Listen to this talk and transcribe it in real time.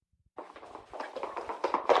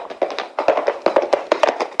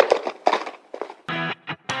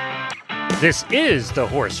This is the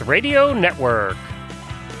Horse Radio Network.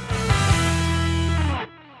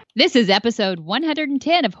 This is episode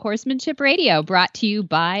 110 of Horsemanship Radio, brought to you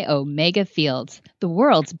by Omega Fields, the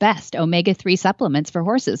world's best omega-3 supplements for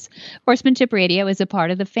horses. Horsemanship Radio is a part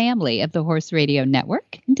of the family of the Horse Radio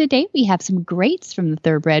Network, and today we have some greats from the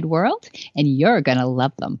thoroughbred world, and you're going to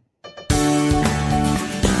love them.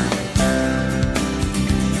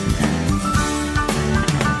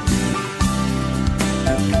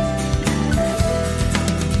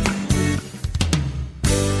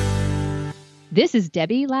 This is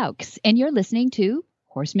Debbie Laux, and you're listening to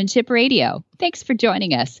Horsemanship Radio. Thanks for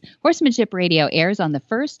joining us. Horsemanship Radio airs on the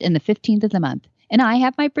 1st and the 15th of the month. And I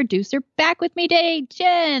have my producer back with me today,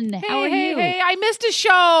 Jen. How are you? Hey, I missed a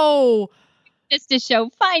show. Missed a show,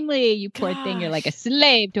 finally. You poor thing. You're like a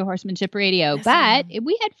slave to Horsemanship Radio. Yes, but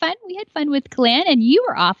we had fun. We had fun with Glenn, and you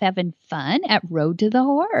were off having fun at Road to the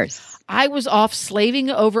Horse. I was off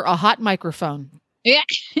slaving over a hot microphone. Yeah.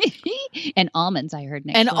 And almonds, I heard.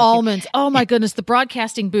 And almonds. Oh, my goodness. The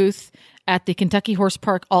broadcasting booth at the Kentucky Horse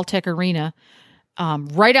Park Alltech Arena,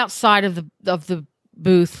 right outside of the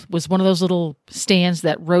booth was one of those little stands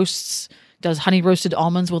that does honey roasted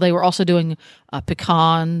almonds. Well, they were also doing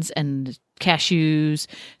pecans and cashews.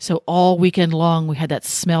 So all weekend long, we had that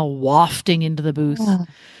smell wafting into the booth. Oh.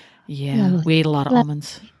 Yeah, we ate a lot of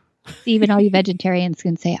almonds. Even all you vegetarians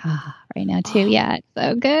can say, right now too. Yeah, it's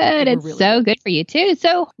so good. It's really so good for you too.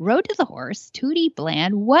 So Road to the Horse, Tootie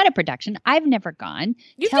Bland, what a production. I've never gone.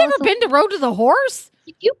 You've never been to Road to the Horse?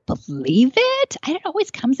 Can you believe it? It always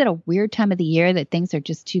comes at a weird time of the year that things are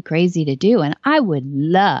just too crazy to do. And I would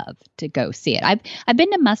love to go see it. I've been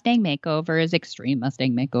to Mustang makeovers, extreme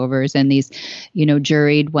Mustang makeovers, and these,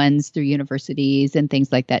 juried ones through universities and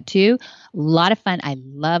things like that too. A lot of fun. I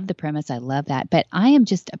love the premise. I love that. But I am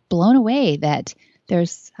just blown away that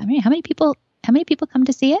there's, how many people come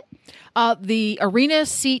to see it? The arena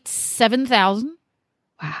seats 7,000.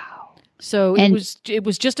 Wow. So it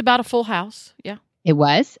was just about a full house. Yeah. It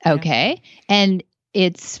was? Okay. Yeah. And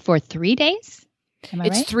it's for 3 days? Am I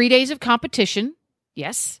right? It's 3 days of competition.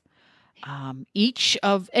 Yes. And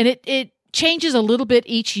it changes a little bit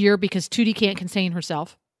each year because Tootie can't contain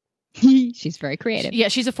herself. She's very creative. Yeah,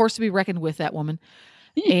 she's a force to be reckoned with, that woman.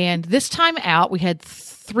 And this time out, we had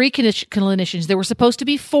 3 clinicians. There were supposed to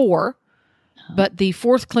be 4, but the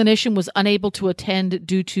 4th clinician was unable to attend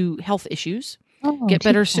due to health issues. Oh, get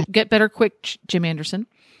better quick, Jim Anderson.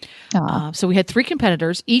 So we had 3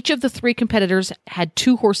 competitors. Each of the 3 competitors had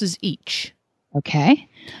 2 horses each. Okay.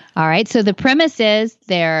 All right. So the premise is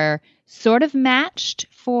they're sort of matched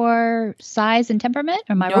for size and temperament.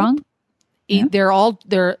 Am I wrong? No?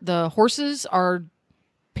 The horses are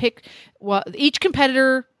picked. Well, each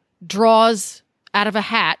competitor draws out of a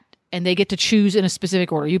hat and they get to choose in a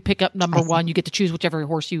specific order. You pick up number 1, you get to choose whichever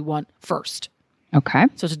horse you want first. Okay.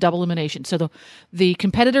 So it's a double elimination. So the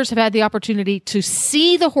competitors have had the opportunity to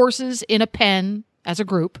see the horses in a pen as a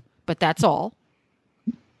group, but that's all.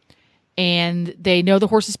 And they know the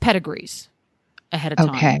horses' pedigrees ahead of time.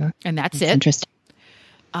 Okay. And that's it. Interesting.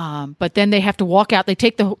 But then they have to walk out. They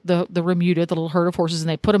take the remuda, the little herd of horses, and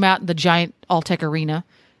they put them out in the giant Alltech arena,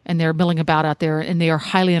 and they're milling about out there, and they are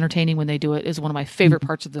highly entertaining when they do it. It's one of my favorite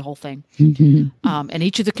parts of the whole thing. And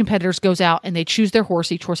each of the competitors goes out, and they choose their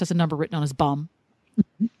horse. Each horse has a number written on his bum.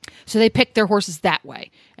 So they pick their horses that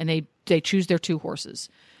way, and they choose their 2 horses.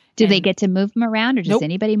 Do they get to move them around, or does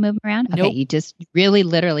anybody move them around? Okay, you just really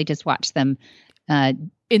literally just watch them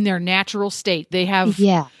in their natural state. They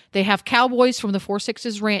have cowboys from the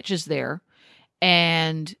 4-6s ranches there,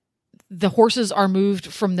 and the horses are moved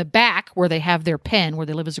from the back where they have their pen, where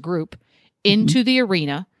they live as a group, into the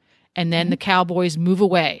arena, and then the cowboys move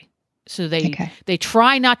away. So they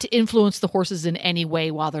try not to influence the horses in any way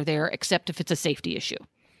while they're there, except if it's a safety issue.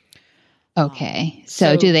 Okay.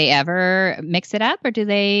 So do they ever mix it up, or do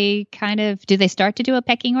they start to do a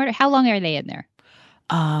pecking order? How long are they in there?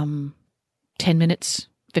 10 minutes,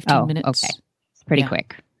 15 minutes. Okay. It's pretty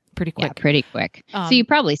quick. Pretty quick. Yeah, pretty quick. So you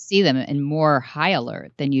probably see them in more high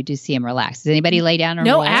alert than you do see them relaxed. Does anybody lay down or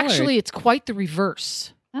roll? No, actually, it's quite the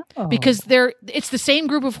reverse. Oh. Because it's the same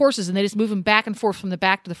group of horses, and they just move them back and forth from the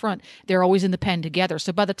back to the front. They're always in the pen together.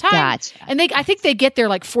 So by the time, I think they get there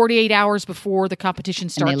like 48 hours before the competition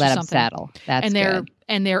starts. And they let them saddle. That's good.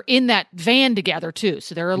 And they're in that van together too.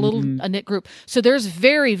 So they're a knit group. So there's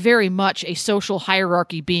very, very much a social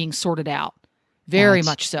hierarchy being sorted out. Very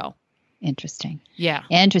much so. Interesting. Yeah.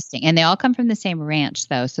 Interesting. And they all come from the same ranch,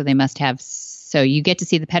 though. So they must have. So you get to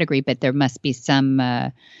see the pedigree, but there must be some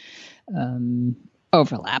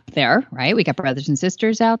overlap there, right? We got brothers and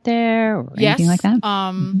sisters out there or anything like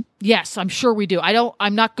that? Yes, I'm sure we do.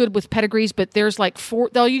 I'm not good with pedigrees, but there's like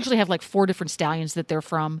 4, they'll usually have like 4 different stallions that they're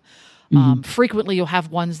from. Frequently you'll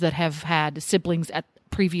have ones that have had siblings at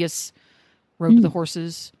previous Road to the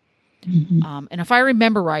Horses. And if I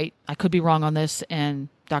remember right, I could be wrong on this, and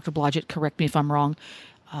Dr. Blodgett, correct me if I'm wrong.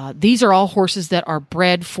 These are all horses that are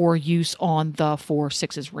bred for use on the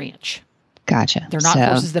 4-6's ranch. Gotcha. They're not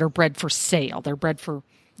horses that are bred for sale. They're bred for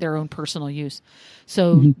their own personal use.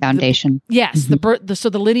 So foundation. So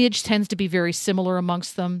the lineage tends to be very similar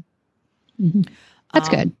amongst them. That's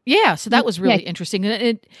good. Yeah, so that was really interesting.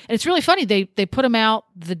 And it's really funny. They put them out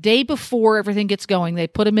the day before everything gets going. They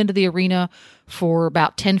put them into the arena for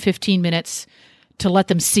about 10, 15 minutes to let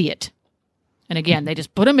them see it. And again, they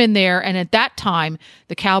just put them in there. And at that time,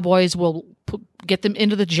 the cowboys will get them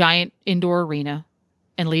into the giant indoor arena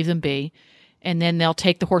and leave them be. And then they'll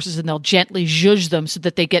take the horses and they'll gently zhuzh them so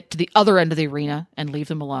that they get to the other end of the arena and leave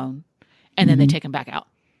them alone. And then they take them back out.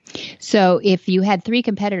 So if you had 3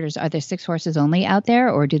 competitors, are there 6 horses only out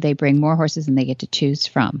there, or do they bring more horses and they get to choose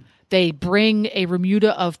from? They bring a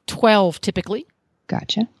remuda of 12 typically.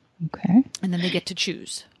 Gotcha. Okay. And then they get to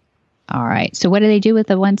choose. All right. So what do they do with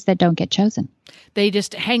the ones that don't get chosen? They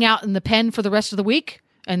just hang out in the pen for the rest of the week.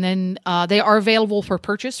 And then they are available for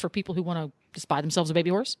purchase for people who want to just buy themselves a baby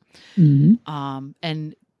horse.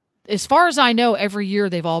 And as far as I know, every year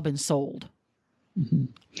they've all been sold.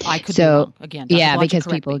 I could be wrong. Again, because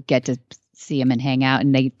people get to see them and hang out,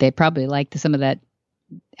 and they probably like some of that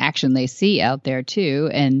action they see out there too.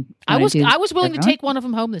 And I was willing to take one of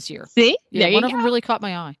them home this year. See, one of them really caught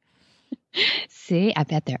my eye. See, I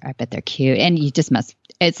bet they're cute, and you just must.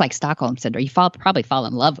 It's like Stockholm syndrome. You probably fall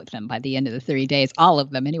in love with them by the end of the 30 days. All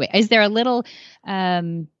of them, anyway. Is there a little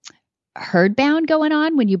herd bound going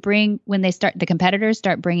on when the competitors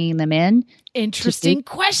start bringing them in? Interesting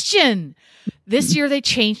question. This year they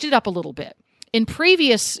changed it up a little bit. In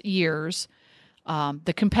previous years,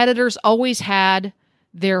 the competitors always had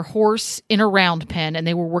their horse in a round pen, and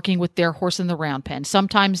they were working with their horse in the round pen.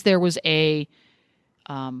 Sometimes there was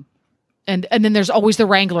and then there's always the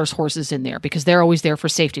wrangler's horses in there because they're always there for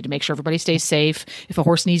safety to make sure everybody stays safe if a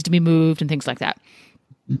horse needs to be moved and things like that.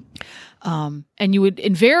 And you would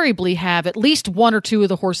invariably have at least 1 or 2 of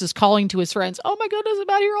the horses calling to his friends, "Oh my goodness, I'm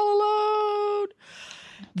out here all alone."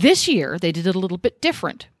 This year, they did it a little bit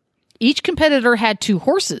different. Each competitor had 2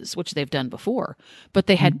 horses, which they've done before, but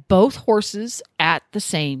they had both horses at the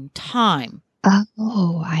same time.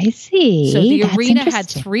 Oh, I see. So the arena had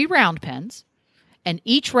 3 round pens, and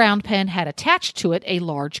each round pen had attached to it a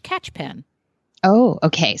large catch pen. Oh,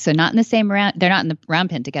 okay. So not in the same round. They're not in the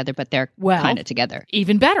round pen together, but they're kind of together.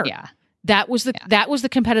 Even better. Yeah. That was the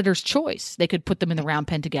competitor's choice. They could put them in the round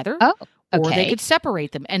pen together. Oh, okay. Or they could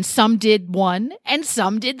separate them. And some did one and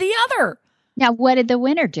some did the other. Now, what did the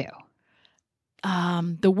winner do?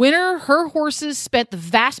 The winner, her horses spent the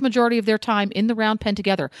vast majority of their time in the round pen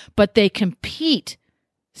together, but they compete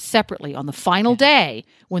separately on the final day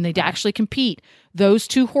when they actually compete. Those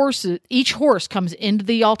 2 horses, each horse comes into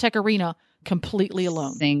the Alltech arena completely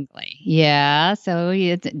alone. Singly. Yeah. So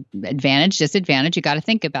it's advantage, disadvantage. You got to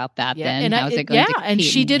think about that then. And how's it going to compete? And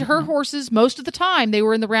she did her horses most of the time. They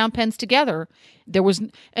were in the round pens together. There was,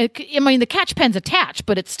 the catch pen's attached,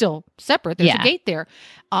 but it's still separate. There's a gate there.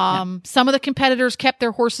 Some of the competitors kept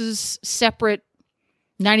their horses separate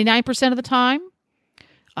 99% of the time.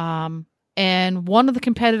 And one of the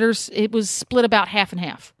competitors, it was split about half and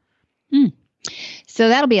half. So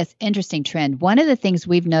that'll be an interesting trend. One of the things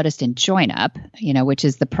we've noticed in Join Up, which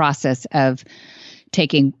is the process of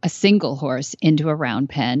taking a single horse into a round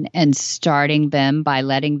pen and starting them by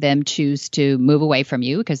letting them choose to move away from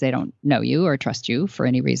you because they don't know you or trust you for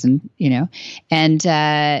any reason, and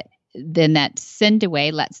then that send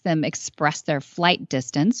away lets them express their flight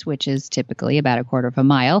distance, which is typically about a quarter of a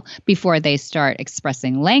mile, before they start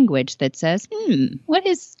expressing language that says, what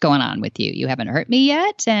is going on with you? You haven't hurt me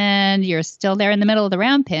yet, and you're still there in the middle of the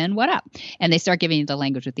round pen. What up? And they start giving you the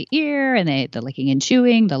language with the ear, and the licking and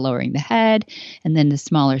chewing, the lowering the head, and then the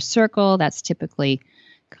smaller circle. That's typically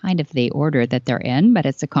kind of the order that they're in, but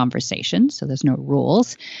it's a conversation, so there's no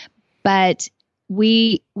rules. But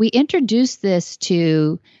we introduced this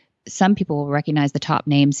to some people will recognize the top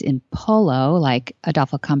names in polo, like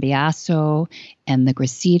Adolfo Cambiaso and the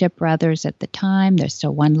Gracida brothers at the time. There's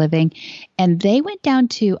still one living. And they went down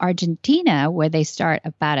to Argentina, where they start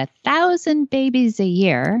about 1,000 babies a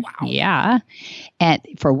year. Wow. Yeah. And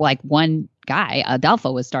for one guy,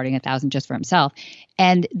 Adolfo was starting 1,000 just for himself.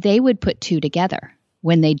 And they would put 2 together.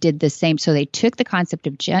 when they did the same. So they took the concept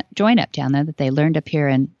of join up down there that they learned up here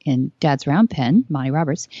in Dad's Round Pen, Monty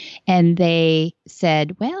Roberts, and they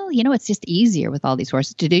said, well, it's just easier with all these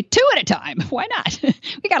horses to do 2 at a time. Why not?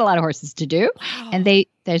 We got a lot of horses to do. Wow. And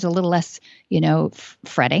there's a little less,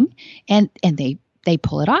 fretting, and they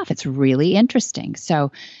pull it off. It's really interesting.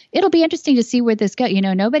 So it'll be interesting to see where this goes.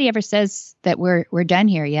 Nobody ever says that we're done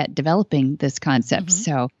here yet developing this concept. Mm-hmm.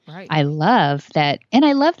 So right. I love that. And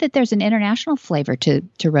I love that there's an international flavor to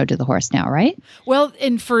Road to the Horse now, right? Well,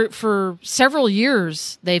 and for several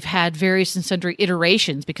years, they've had various and sundry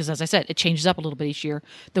iterations because, as I said, it changes up a little bit each year.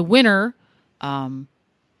 The winner,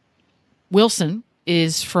 Wilson,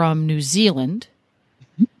 is from New Zealand.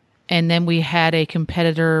 And then we had a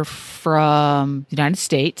competitor from the United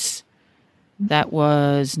States. That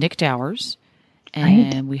was Nick Dowers.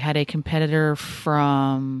 And we had a competitor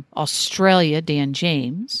from Australia, Dan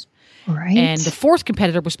James. Right. And the fourth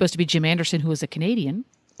competitor was supposed to be Jim Anderson, who was a Canadian.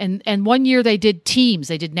 And one year they did teams.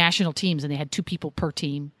 They did national teams, and they had 2 people per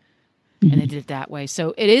team. Mm-hmm. And they did it that way.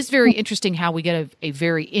 So it is very interesting how we get a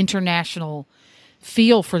very international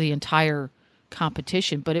feel for the entire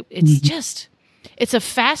competition. But it's just... It's a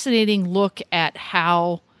fascinating look at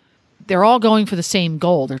how they're all going for the same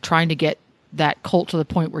goal. They're trying to get that colt to the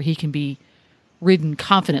point where he can be ridden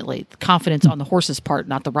confidently. Confidence on the horse's part,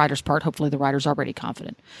 not the rider's part. Hopefully the rider's already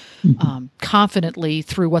confident. Confidently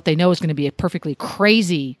through what they know is going to be a perfectly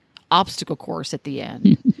crazy obstacle course at the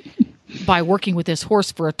end by working with this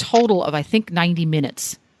horse for a total of, I think, 90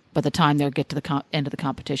 minutes. By the time they get to the end of the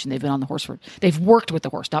competition, they've been on the horse they've worked with the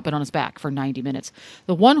horse, not been on his back for 90 minutes.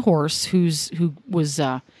 The one horse who was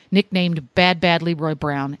nicknamed Bad Leroy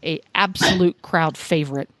Brown, a absolute crowd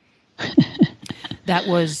favorite. That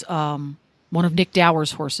was one of Nick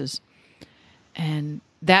Dowers' horses. And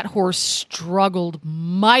that horse struggled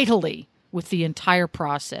mightily with the entire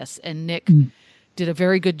process. And Nick did a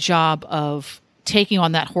very good job of taking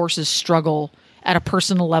on that horse's struggle at a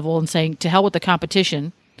personal level and saying, to hell with the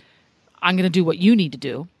competition. I'm going to do what you need to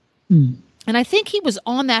do. And I think he was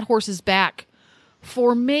on that horse's back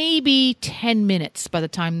for maybe 10 minutes by the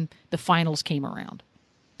time the finals came around.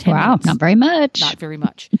 10 wow, minutes. Not very much. Not very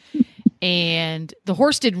much. And the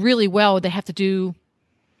horse did really well. They have to do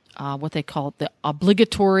what they call the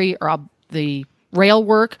obligatory or the rail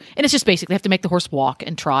work. And it's just basically they have to make the horse walk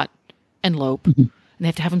and trot and lope. And they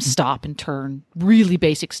have to have him stop and turn. Really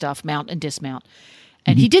basic stuff, mount and dismount.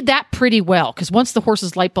 And he did that pretty well because once the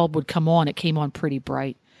horse's light bulb would come on, it came on pretty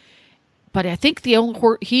bright. But I think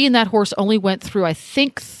he and that horse only went through, I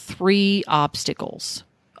think, 3 obstacles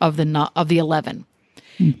of the 11.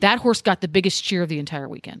 That horse got the biggest cheer of the entire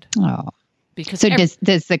weekend. Oh, because so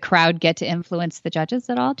does the crowd get to influence the judges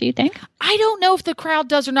at all? Do you think? I don't know if the crowd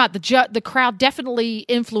does or not. The crowd definitely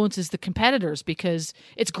influences the competitors because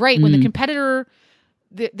it's great when the competitor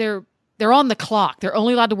they're on the clock. They're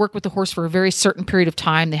only allowed to work with the horse for a very certain period of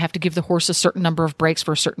time. They have to give the horse a certain number of breaks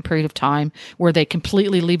for a certain period of time where they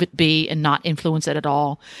completely leave it be and not influence it at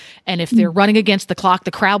all. And if they're running against the clock,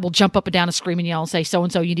 the crowd will jump up and down and scream and yell and say,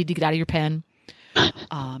 so-and-so, you need to get out of your pen.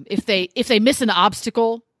 If they miss an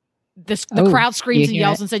obstacle, the crowd screams and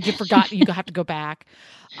yells and says, you forgot, you have to go back.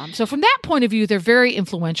 So from that point of view, they're very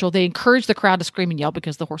influential. They encourage the crowd to scream and yell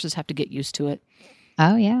because the horses have to get used to it.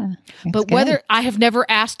 Oh, yeah. That's but whether I have never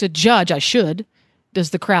asked a judge, I should,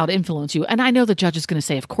 does the crowd influence you? And I know the judge is going to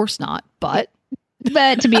say, of course not, but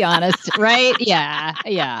to be honest, right? Yeah.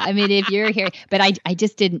 Yeah. I mean, if you're here, but I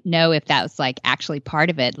just didn't know if that was like actually part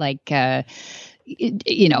of it. Like, those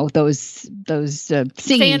singing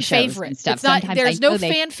fan shows favorite and stuff. It's not, there's no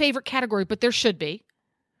fan favorite category, but there should be.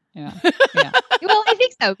 Yeah. Yeah. Well, I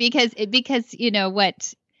think so because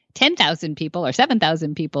what 10,000 people or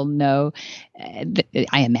 7,000 people know.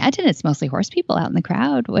 I imagine it's mostly horse people out in the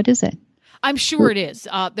crowd. What is it? I'm sure it is.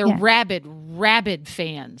 They're rabid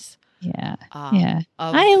fans. Yeah. Yeah.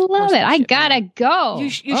 I love it. I gotta go. You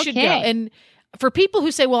should go. And for people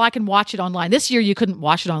who say, well, I can watch it online. This year you couldn't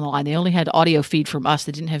watch it online. They only had audio feed from us.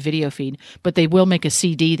 They didn't have video feed, but they will make a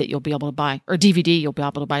CD that you'll be able to buy or DVD you'll be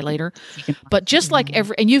able to buy later. But just like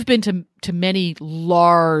and you've been to many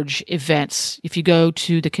large events. If you go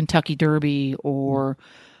to the Kentucky Derby or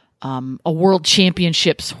a World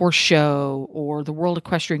Championships horse show or the World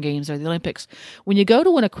Equestrian Games or the Olympics, when you go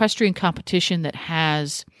to an equestrian competition that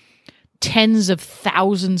has tens of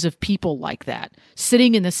thousands of people like that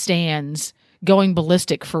sitting in the stands going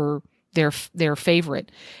ballistic for their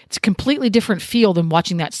favorite, it's a completely different feel than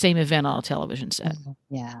watching that same event on a television set.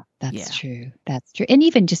 Yeah, that's true. That's true. And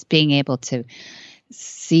even just being able to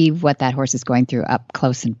see what that horse is going through up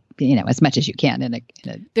close and as much as you can in a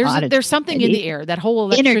there's something in the air, that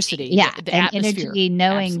whole electricity, energy, the atmosphere. Energy,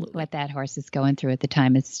 knowing Absolutely. what that horse is going through at the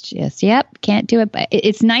time is just, can't do it. But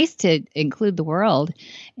it's nice to include the world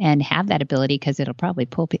and have that ability because it'll probably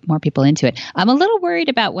pull more people into it. I'm a little worried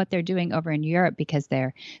about what they're doing over in Europe because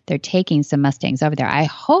they're taking some Mustangs over there. I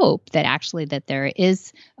hope that actually that there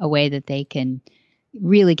is a way that they can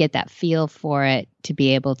really get that feel for it to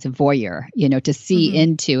be able to voyeur, to see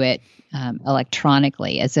into it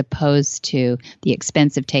electronically, as opposed to the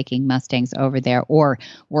expense of taking Mustangs over there, or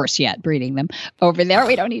worse yet, breeding them over there.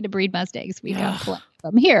 We don't need to breed Mustangs. We got plenty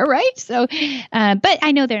of them here, right? So, but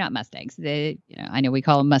I know they're not Mustangs. I know we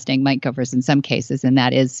call them Mustang Makeovers in some cases, and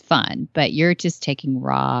that is fun. But you're just taking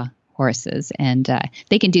raw horses, and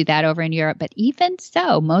they can do that over in Europe. But even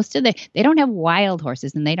so, they don't have wild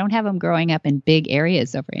horses, and they don't have them growing up in big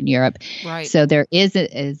areas over in Europe. Right. So there is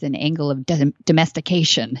an angle of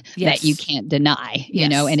domestication that you can't deny,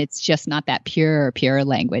 and it's just not that pure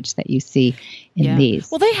language that you see in these.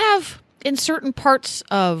 Well, they have in certain parts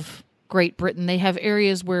of Great Britain, they have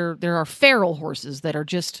areas where there are feral horses that are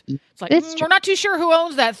just, it's like, we're not too sure who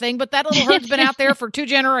owns that thing, but that little herd's been out there for 2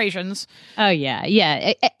 generations. Oh, yeah.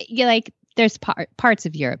 Yeah. Like there's parts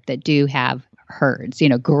of Europe that do have herds,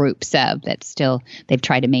 groups of that still, they've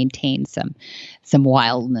tried to maintain some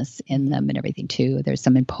wildness in them and everything too. There's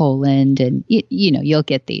some in Poland, and, you'll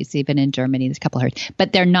get these even in Germany, there's a couple of herds,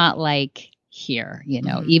 but they're not like here,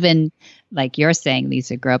 even like you're saying,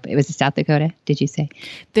 these are grow up. It was in South Dakota, did you say?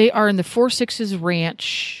 They are in the 4-6's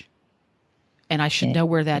ranch, and I should know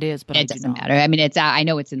where that is, but it doesn't matter. I mean, I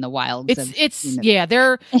know it's in the wilds.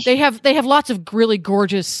 They have lots of really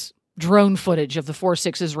gorgeous drone footage of the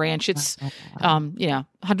 4-6's ranch. It's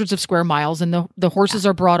hundreds of square miles, and the horses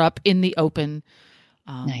are brought up in the open.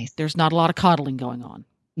 Nice. There's not a lot of coddling going on.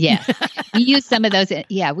 Yeah. We use some of those.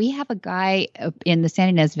 Yeah. We have a guy in the San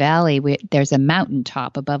Ynez Valley. There's a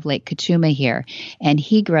mountaintop above Lake Kachuma here, and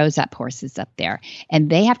he grows up horses up there, and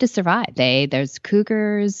they have to survive. There's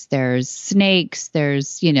cougars, there's snakes,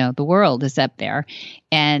 there's, the world is up there.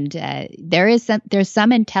 And there's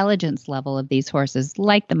some intelligence level of these horses,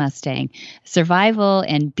 like the Mustang. Survival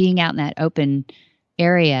and being out in that open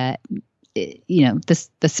area, the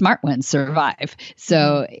smart ones survive.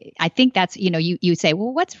 So I think that's, you say,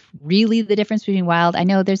 well, what's really the difference between wild? I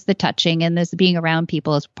know there's the touching and there's being around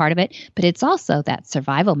people as part of it, but it's also that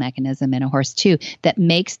survival mechanism in a horse too, that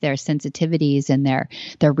makes their sensitivities and their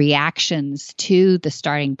reactions to the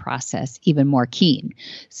starting process even more keen.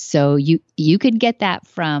 So you could get that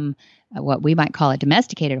from what we might call a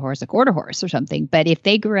domesticated horse, a quarter horse or something. But if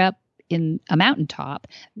they grew up in a mountaintop,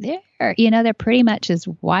 they're pretty much as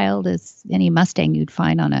wild as any Mustang you'd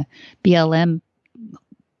find on a BLM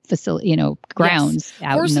facility, grounds.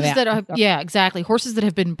 Yes. Horses exactly. Horses that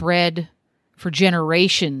have been bred for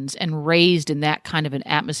generations and raised in that kind of an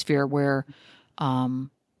atmosphere where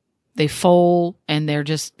they foal and they're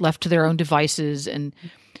just left to their own devices, and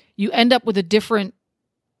you end up with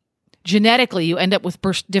genetically, you end up with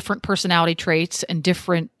different personality traits and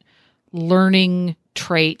different learning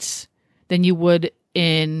traits than you would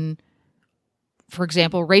in, for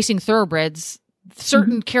example, racing thoroughbreds.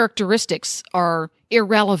 Certain characteristics are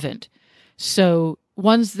irrelevant. So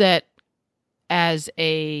ones that, as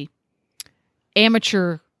a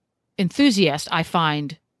amateur enthusiast, I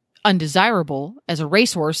find undesirable, as a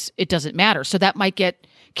racehorse, it doesn't matter. So that might get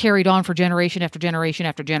carried on for generation after generation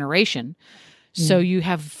after generation. So you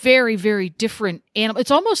have very, very different animals.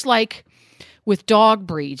 It's almost like with dog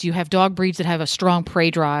breeds. You have dog breeds that have a strong prey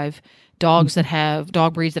drive, dog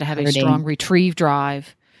breeds that have a strong retrieve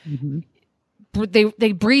drive.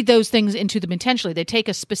 They breed those things into them intentionally. They take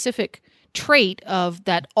a specific trait of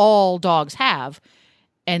that all dogs have,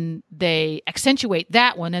 and they accentuate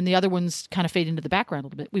that one, and the other ones kind of fade into the background a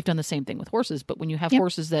little bit. We've done the same thing with horses, but when you have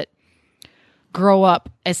horses that grow up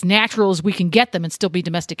as natural as we can get them and still be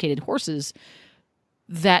domesticated horses,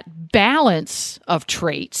 that balance of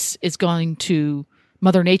traits is going to,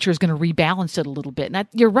 Mother Nature is going to rebalance it a little bit. And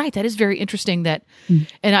you're right. That is very interesting.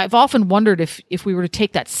 And I've often wondered if we were to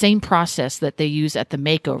take that same process that they use at the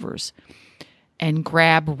makeovers and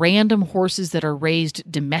grab random horses that are raised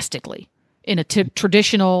domestically in a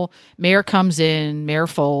traditional, mare comes in, mare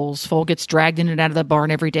foals, foal gets dragged in and out of the barn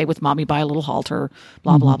every day with mommy by a little halter,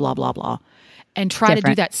 blah, blah, blah, blah, blah, and try to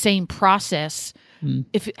do that same process.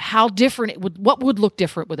 How different what would look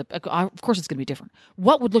different with of course it's going to be different.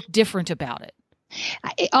 What would look different about it?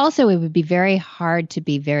 It would be very hard to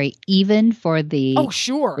be very even for the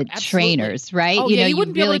trainers, right? Oh, you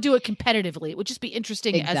wouldn't be able to do it competitively. It would just be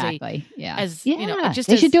interesting they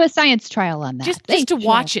should do a science trial on that. Just to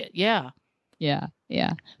watch it. Yeah. Yeah.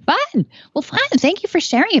 Fun. Well, fun. Thank you for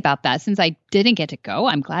sharing about that. Since I didn't get to go,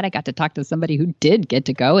 I'm glad I got to talk to somebody who did get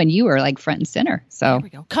to go, and you were like front and center. So there we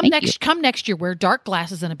go. Come next year. Wear dark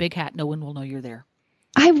glasses and a big hat. No one will know you're there.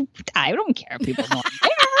 I don't care if people know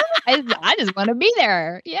I'm there. I just want to be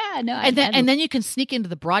there. Yeah, no. And then you can sneak into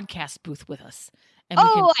the broadcast booth with us. And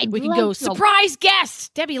we can go, surprise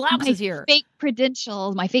guest. Debbie Loucks is here. Fake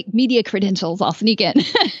credentials, my fake media credentials. I'll sneak in.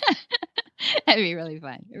 That'd be really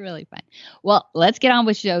fun. Really fun. Well, let's get on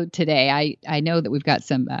with the show today. I know that we've got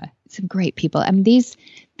some great people. I mean,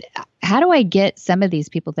 how do I get some of these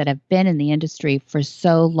people that have been in the industry for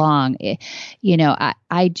so long?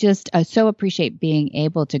 I just so appreciate being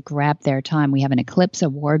able to grab their time. We have an Eclipse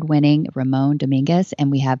Award-winning Ramon Dominguez, and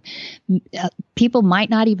we have people might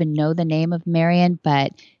not even know the name of Marion,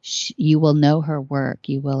 but you will know her work.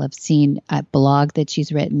 You will have seen a blog that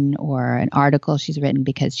she's written or an article she's written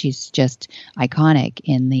because she's just iconic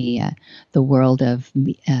in the world of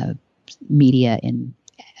media and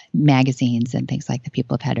magazines and things like that.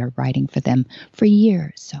 People have had her writing for them for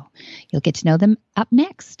years. So you'll get to know them up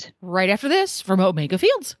next. Right after this from Omega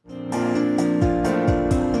Fields.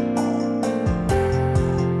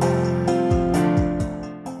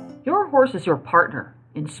 Your horse is your partner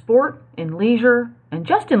in sport, in leisure, and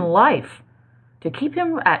just in life. To keep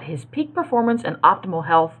him at his peak performance and optimal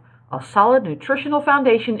health, a solid nutritional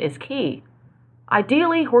foundation is key.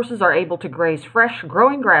 Ideally, horses are able to graze fresh,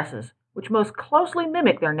 growing grasses, which most closely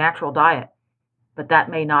mimic their natural diet. But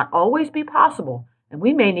that may not always be possible, and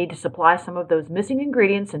we may need to supply some of those missing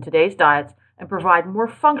ingredients in today's diets and provide more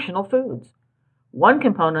functional foods. One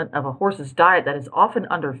component of a horse's diet that is often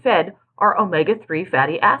underfed are omega-3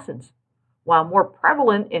 fatty acids. While more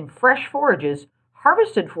prevalent in fresh forages,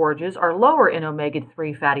 harvested forages are lower in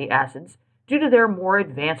omega-3 fatty acids due to their more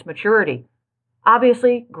advanced maturity.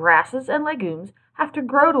 Obviously, grasses and legumes have to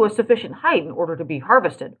grow to a sufficient height in order to be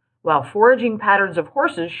harvested, while foraging patterns of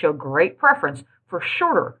horses show great preference for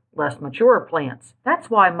shorter, less mature plants. That's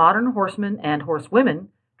why modern horsemen and horsewomen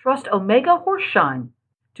trust Omega Horseshine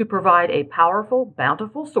to provide a powerful,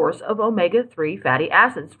 bountiful source of omega-3 fatty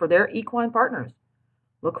acids for their equine partners.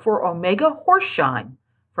 Look for Omega Horseshine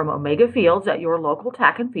from Omega Fields at your local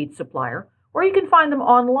tack and feed supplier, or you can find them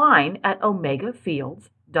online at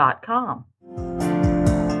omegafields.com.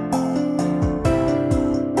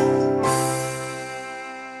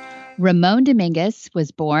 Ramon Dominguez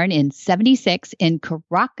was born in 1976 in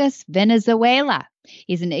Caracas, Venezuela.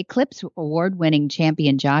 He's an Eclipse Award-winning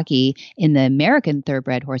champion jockey in the American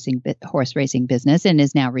thoroughbred horse racing business and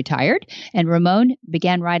is now retired. And Ramon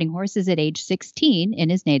began riding horses at age 16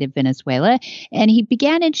 in his native Venezuela, and he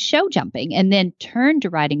began in show jumping and then turned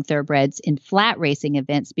to riding thoroughbreds in flat racing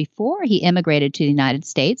events before he immigrated to the United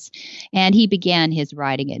States. And he began his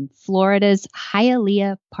riding in Florida's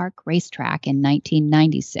Hialeah Park Racetrack in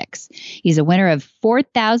 1996. He's a winner of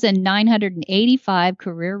 4,985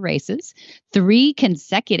 career races, 3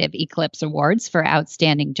 consecutive Eclipse Awards for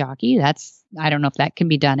Outstanding Jockey. I don't know if that can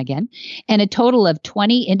be done again. And a total of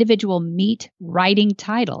 20 individual meet riding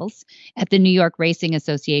titles at the New York Racing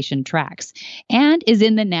Association tracks, and is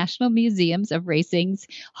in the National Museums of Racing's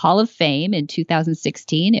Hall of Fame in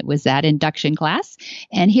 2016. It was that induction class.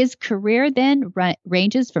 And his career then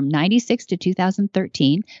ranges from 96 to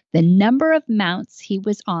 2013. The number of mounts he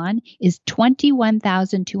was on is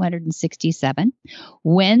 21,267.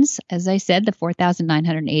 Wins, as I said, the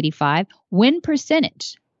 4,985. Win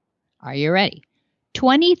percentage. Are you ready?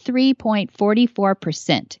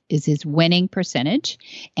 23.44% is his winning percentage,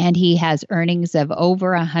 and he has earnings of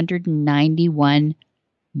over $191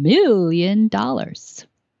 million.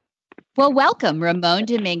 Well, welcome, Ramon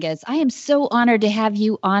Dominguez. I am so honored to have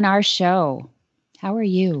you on our show. How are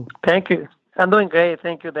you? Thank you. I'm doing great.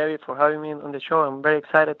 Thank you, Debbie, for having me on the show. I'm very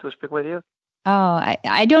excited to speak with you. Oh,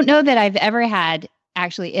 I don't know that I've ever had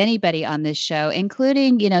actually anybody on this show,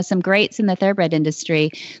 including, some greats in the thoroughbred industry,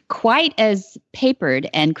 quite as papered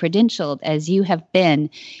and credentialed as you have been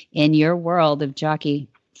in your world of jockey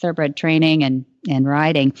thoroughbred training and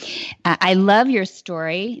riding. I love your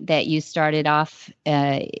story that you started off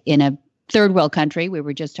in a third world country. We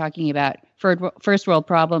were just talking about first world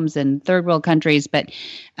problems in third world countries, but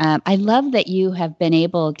I love that you have been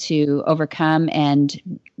able to overcome, and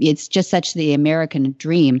it's just such the American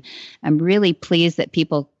dream. I'm really pleased that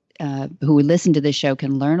people who listen to the show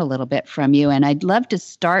can learn a little bit from you. And I'd love to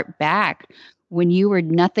start back when you were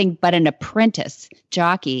nothing but an apprentice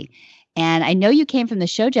jockey. And I know you came from the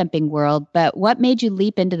show jumping world, but what made you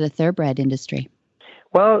leap into the thoroughbred industry?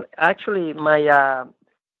 Well, actually, my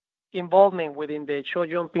involvement within the show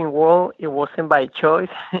jumping world, it wasn't by choice,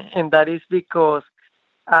 and that is because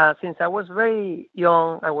Since I was very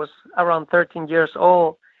young, I was around 13 years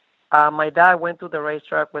old. My dad went to the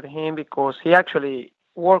racetrack with him because he actually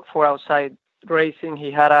worked for outside racing.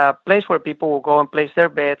 He had a place where people would go and place their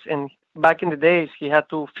bets. And back in the days, he had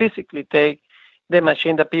to physically take the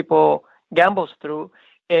machine that people gambles through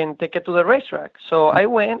and take it to the racetrack. So I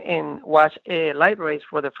went and watched a light race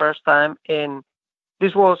for the first time. And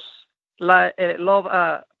this was like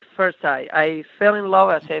love first sight. I fell in love.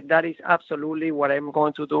 I said, that is absolutely what I'm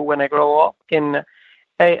going to do when I grow up. And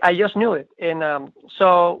I just knew it. And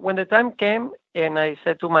so when the time came and I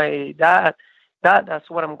said to my dad, that's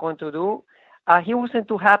what I'm going to do, he wasn't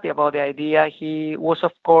too happy about the idea. He was,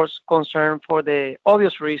 of course, concerned for the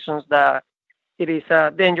obvious reasons that it is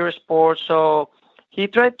a dangerous sport. So he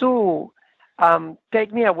tried to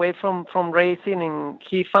take me away from racing, and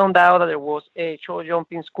he found out that there was a show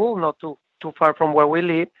jumping school not too far from where we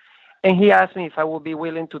live. And he asked me if I would be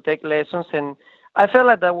willing to take lessons. And I felt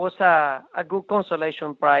like that was a good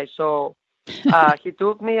consolation prize. So he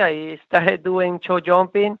took me. I started doing show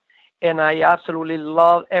jumping, and I absolutely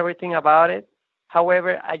loved everything about it.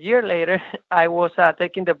 However, a year later, I was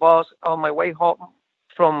taking the bus on my way home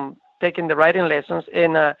from taking the riding lessons,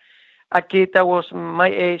 and a kid that was my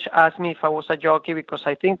age asked me if I was a jockey because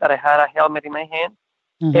I think that I had a helmet in my hand.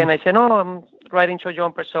 Mm-hmm. And I said, no, I'm riding show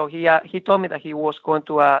jumper. So he told me that he was going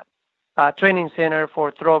to a training center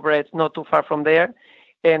for thoroughbreds not too far from there.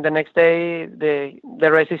 And the next day,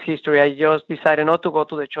 the rest is history. I just decided not to go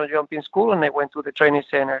to the show jumping school, and I went to the training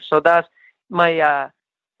center. So that's my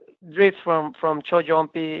drift from show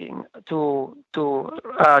jumping to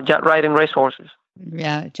riding racehorses.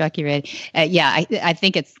 Yeah, jockey riding. I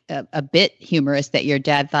think it's a bit humorous that your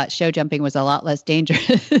dad thought show jumping was a lot less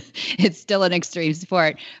dangerous. It's still an extreme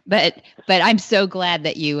sport, but I'm so glad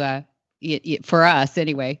that you for us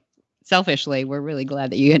anyway. Selfishly, we're really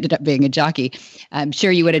glad that you ended up being a jockey. I'm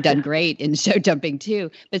sure you would have done great in show jumping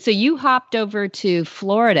too. But so you hopped over to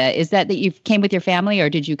Florida. Is that you came with your family, or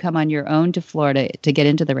did you come on your own to Florida to get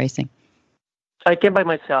into the racing? I came by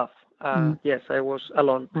myself. Yes, I was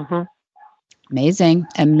alone. Mm-hmm.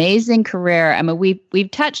 Amazing career. I mean,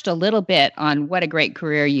 we've touched a little bit on what a great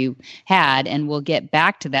career you had, and we'll get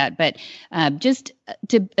back to that. But just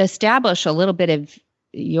to establish a little bit of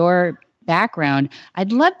your background,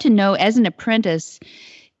 I'd love to know, as an apprentice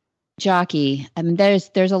jockey, I mean, there's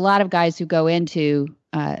a lot of guys who go into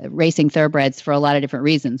racing thoroughbreds for a lot of different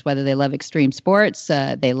reasons, whether they love extreme sports,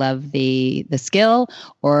 they love the skill,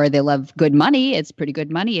 or they love good money. It's pretty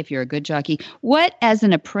good money if you're a good jockey. What, as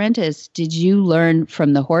an apprentice, did you learn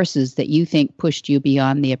from the horses that you think pushed you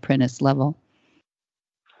beyond the apprentice level?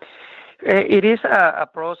 It is a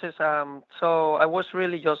process. So I was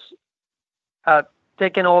really just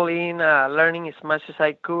taking all in, learning as much as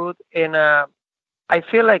I could. And I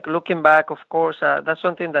feel like, looking back, of course, that's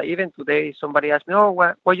something that even today somebody asked me,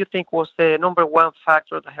 what do you think was the number one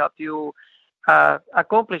factor that helped you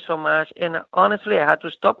accomplish so much? And honestly, I had to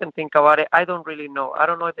stop and think about it. I don't really know. I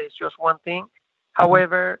don't know if there's just one thing. Mm-hmm.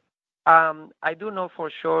 However, I do know for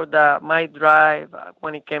sure that my drive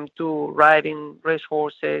when it came to riding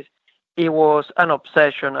racehorses, it was an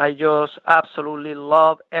obsession. I just absolutely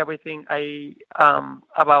love everything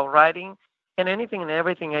about riding, and anything and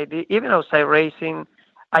everything I did. Even outside racing,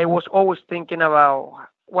 I was always thinking about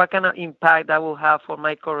what kind of impact that will have for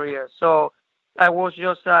my career. So I was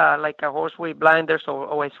just like a horse with blinders,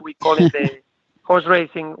 or as we call it, the horse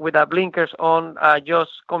racing with the blinkers on,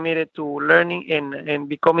 just committed to learning and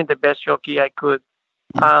becoming the best jockey I could.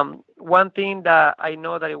 One thing that I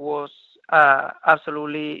know that it was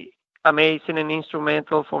absolutely amazing and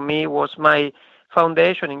instrumental for me was my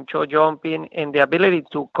foundation in show jumping and the ability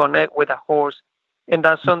to connect with a horse. And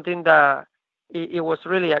that's something that it was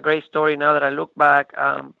really a great story now that I look back.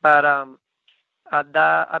 But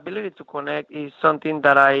the ability to connect is something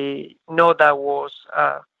that I know that was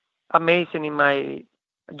amazing in my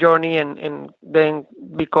journey, and then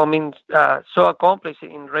becoming so accomplished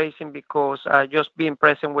in racing because just being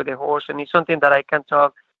present with the horse. And it's something that I can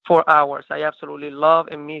talk for hours. I absolutely love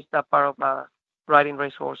and miss that part of riding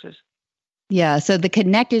racehorses. Yeah, so the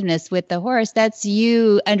connectedness with the horse, that's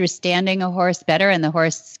you understanding a horse better and the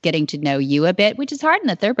horse getting to know you a bit, which is hard in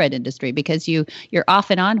the thoroughbred industry because you're off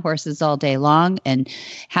and on horses all day long. And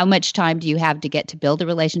how much time do you have to get to build a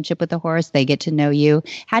relationship with the horse? They get to know you.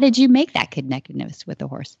 How did you make that connectedness with the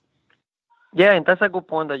horse? Yeah, and that's a good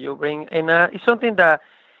point that you bring. And it's something that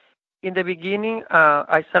in the beginning,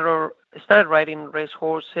 I started riding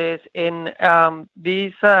racehorses, and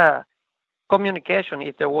this communication,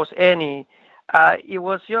 if there was any, it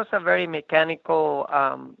was just a very mechanical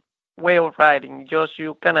way of riding. Just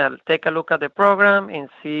you kind of take a look at the program and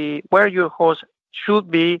see where your horse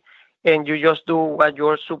should be, and you just do what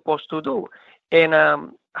you're supposed to do. And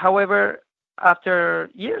however, after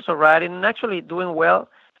years of riding and actually doing well,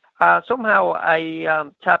 somehow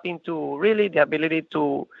I tap into really the ability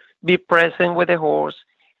to be present with the horse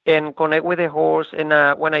and connect with the horse. And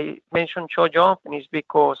when I mention show jumping, it's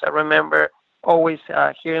because I remember always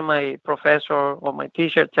hearing my professor or my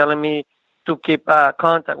teacher telling me to keep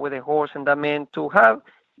contact with the horse, and that meant to have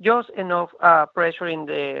just enough pressure in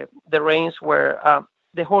the reins where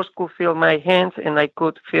the horse could feel my hands and I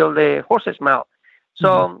could feel the horse's mouth.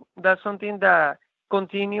 So that's something that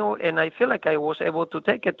continue, and I feel like I was able to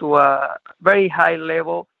take it to a very high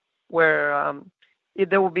level where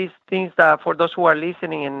there will be things that for those who are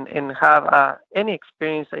listening and have any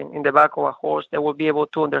experience in the back of a horse, they will be able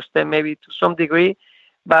to understand maybe to some degree.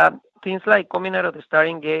 But things like coming out of the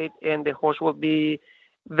starting gate and the horse will be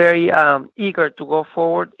very eager to go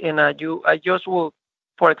forward. And I just will,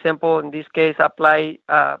 for example, in this case, apply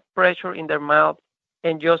pressure in their mouth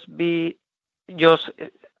and just be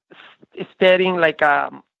steadying like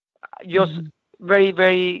just very,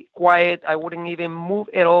 very quiet. I wouldn't even move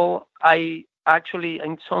at all. I actually,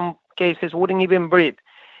 in some cases, wouldn't even breathe.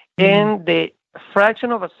 And the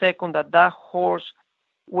fraction of a second that horse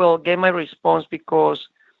will get my response, because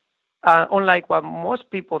unlike what most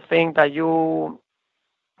people think that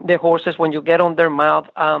the horses, when you get on their mouth,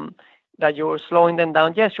 that you're slowing them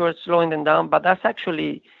down. Yes, you're slowing them down, but that's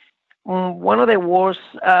actually one of the worst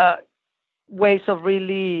ways of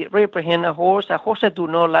really reprehend a horse. A horse do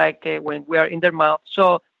not like when we are in their mouth.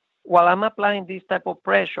 So while I'm applying this type of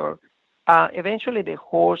pressure, eventually the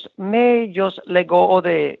horse may just let go of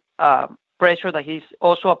the pressure that he's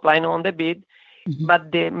also applying on the bit.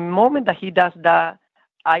 But the moment that he does that,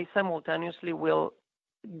 I simultaneously will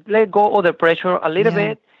let go of the pressure a little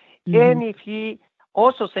bit. And if he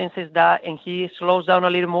also senses that and he slows down a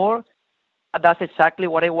little more, that's exactly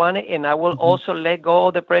what I wanted. And I will also let go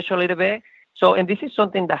of the pressure a little bit. So, and this is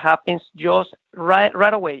something that happens just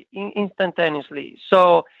right away, instantaneously.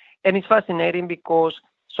 So, and it's fascinating because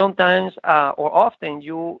sometimes or often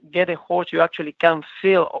you get a horse, you actually can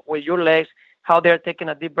feel with your legs how they're taking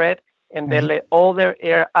a deep breath and they let all their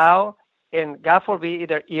air out. And God forbid,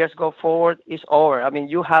 their ears go forward, it's over. I mean,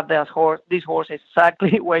 you have this horse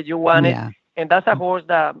exactly where you want it. And that's a horse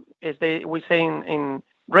that, as we say in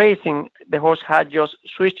racing, the horse had just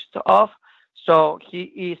switched off. So he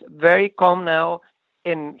is very calm now,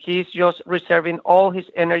 and he's just reserving all his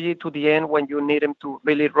energy to the end when you need him to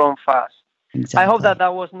really run fast. Exactly. I hope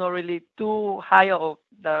that was not really too high,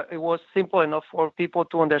 that it was simple enough for people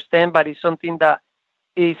to understand, but it's something that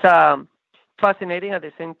is fascinating. At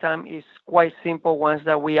the same time, is quite simple once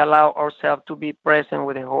that we allow ourselves to be present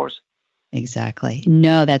with the horse. Exactly.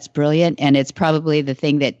 No, that's brilliant. And it's probably the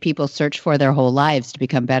thing that people search for their whole lives to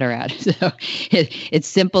become better at. So it's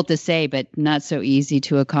simple to say, but not so easy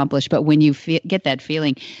to accomplish. But when you get that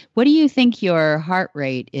feeling, what do you think your heart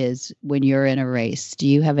rate is when you're in a race? Do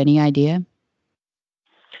you have any idea?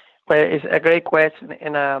 Well, it's a great question.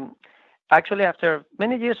 And actually, after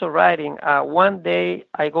many years of riding, one day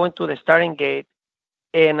I go into the starting gate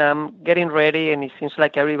and I'm getting ready, and it seems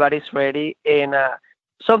like everybody's ready. And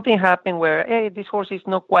something happened where, hey, this horse is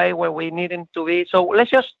not quite where we need him to be. So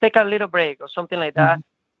let's just take a little break or something like that.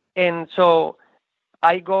 And so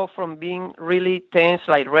I go from being really tense,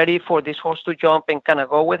 like ready for this horse to jump and kind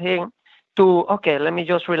of go with him, to, okay, let me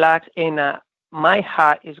just relax. And my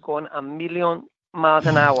heart is going 1,000,000 miles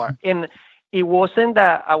an hour. And it wasn't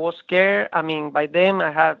that I was scared. I mean, by then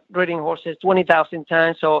I had ridden horses 20,000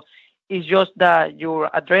 times. So it's just that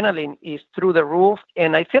your adrenaline is through the roof.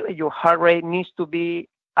 And I feel like your heart rate needs to be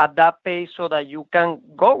at that pace so that you can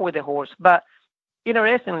go with the horse. But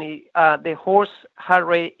interestingly, the horse heart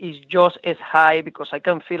rate is just as high because I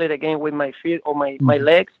can feel it again with my feet or my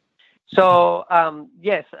legs. So,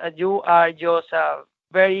 yes, you are just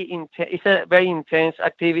it's a very intense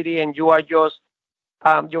activity, and you are just,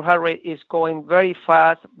 your heart rate is going very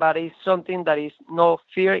fast, but it's something that is no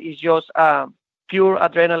fear. It's just pure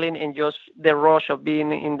adrenaline and just the rush of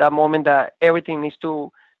being in that moment that everything needs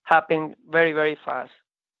to happen very, very fast.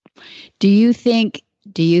 Do you think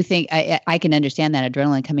I can understand that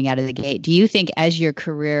adrenaline coming out of the gate? Do you think as your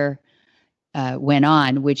career went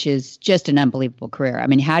on, which is just an unbelievable career, I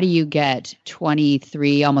mean, how do you get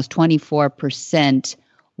 23, almost 24%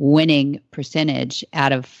 winning percentage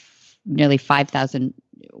out of nearly 5,000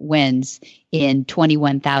 wins in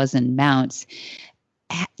 21,000 mounts?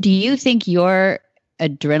 Do you think your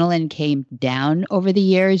adrenaline came down over the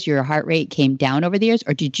years, your heart rate came down over the years,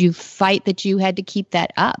 or did you fight that you had to keep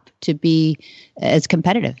that up to be as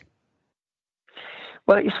competitive?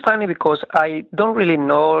 Well, it's funny because I don't really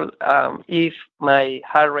know if my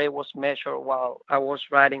heart rate was measured while I was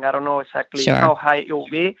riding. I don't know exactly Sure. how high it will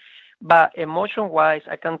be. But emotion-wise,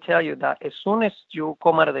 I can tell you that as soon as you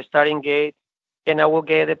come out of the starting gate, and I will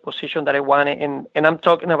get the position that I wanted, and I'm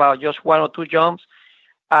talking about just one or two jumps,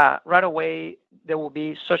 right away, there will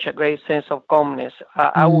be such a great sense of calmness.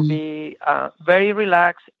 I will be very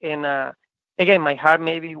relaxed. And again, my heart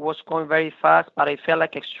maybe was going very fast, but I felt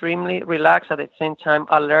like extremely relaxed at the same time,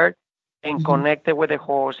 alert and connected with the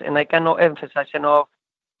horse. And I cannot emphasize enough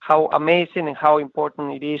how amazing and how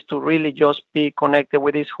important it is to really just be connected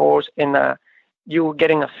with this horse and you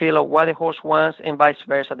getting a feel of what the horse wants and vice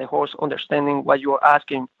versa, the horse understanding what you're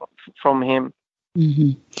asking from him.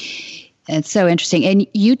 Mm-hmm. It's so interesting. And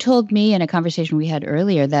you told me in a conversation we had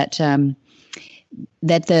earlier that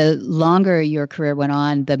that the longer your career went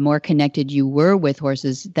on, the more connected you were with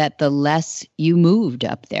horses, that the less you moved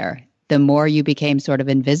up there, the more you became sort of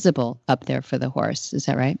invisible up there for the horse. Is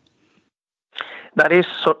that right? That is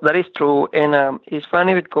true. And it's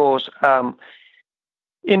funny because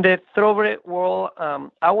in the thoroughbred world,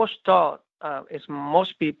 I was taught, as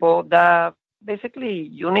most people, that basically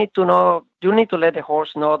you need to let the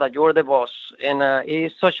horse know that you're the boss. And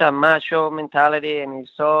it's such a macho mentality and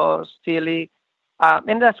it's so silly.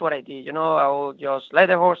 And that's what I did. I will just let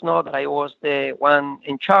the horse know that I was the one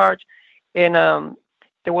in charge. And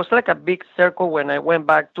there was like a big circle when I went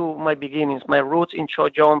back to my beginnings, my roots in show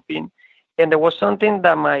jumping. And there was something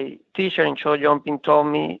that my teacher in show jumping told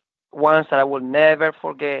me once that I will never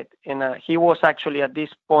forget. And he was actually at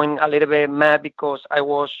this point a little bit mad because I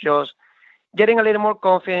was just getting a little more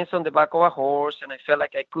confidence on the back of a horse, and I felt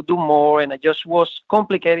like I could do more, and I just was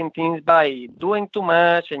complicating things by doing too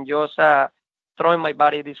much and just throwing my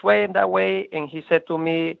body this way and that way. And he said to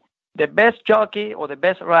me, the best jockey or the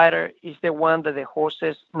best rider is the one that the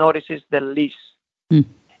horses notices the least.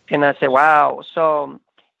 And I said, wow. So,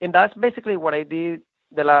 and that's basically what I did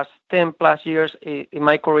the last 10 plus years in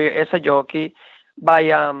my career as a jockey by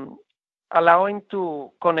allowing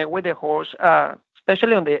to connect with the horse,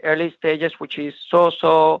 especially on the early stages, which is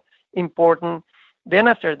so important. Then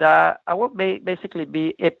after that, I will basically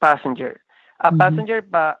be a passenger,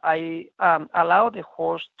 but I allow the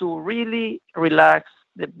horse to really relax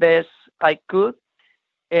the best I could.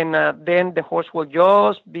 And then the horse will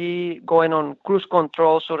just be going on cruise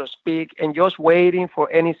control, so to speak, and just waiting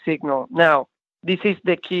for any signal. Now, this is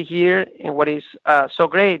the key here, and what is so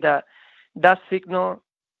great, that signal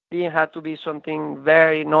didn't have to be something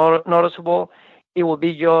very noticeable. It will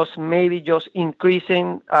be maybe just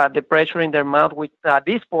increasing the pressure in their mouth, which at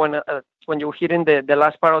this point, when you're hitting the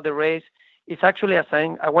last part of the race, it's actually a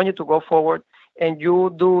sign, I want you to go forward, and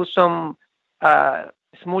you do some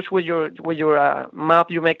smooch with your mouth,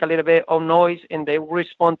 you make a little bit of noise, and they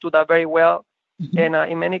respond to that very well. And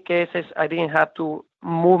in many cases, I didn't have to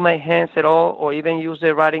move my hands at all, or even use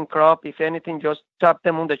the riding crop. If anything, just tap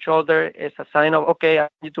them on the shoulder as a sign of, okay, I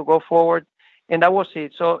need to go forward. And that was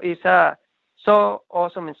it. So it's so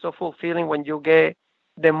awesome and so fulfilling when you get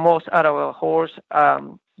the most out of a horse,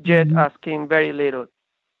 yet asking very little.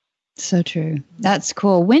 So true. That's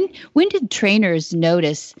cool. When did trainers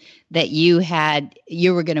notice that you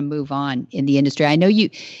were going to move on in the industry? I know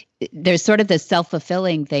there's sort of the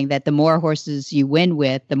self-fulfilling thing that the more horses you win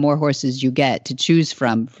with, the more horses you get to choose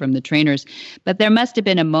from the trainers. But there must have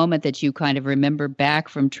been a moment that you kind of remember back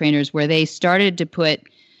from trainers where they started to put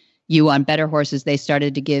you on better horses. They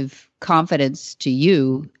started to give confidence to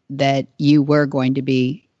you that you were going to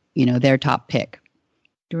be, their top pick.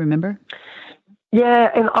 Do you remember?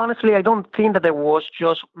 Yeah, and honestly, I don't think that there was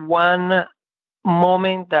just one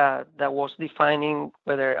moment that was defining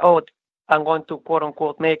whether, I'm going to quote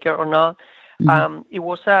unquote make it or not. It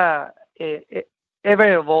was a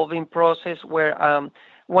ever evolving process where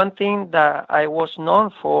one thing that I was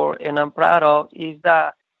known for and I'm proud of is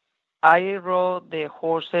that I rode the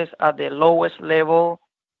horses at the lowest level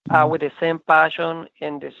with the same passion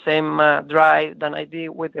and the same drive than I did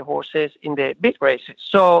with the horses in the big races.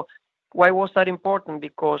 So why was that important?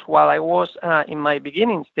 Because while I was in my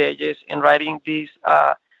beginning stages in riding these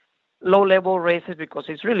low-level races, because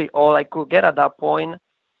it's really all I could get at that point,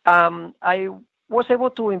 I was able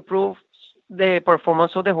to improve the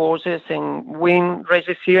performance of the horses and win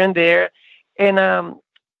races here and there. And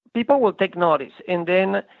people will take notice. And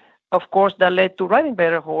then, of course, that led to riding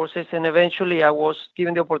better horses. And eventually I was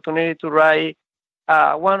given the opportunity to ride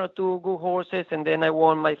one or two good horses. And then I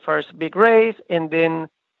won my first big race. And then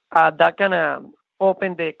that kind of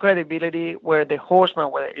opened the credibility where the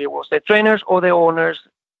horseman, whether it was the trainers or the owners,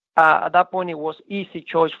 at that point it was easy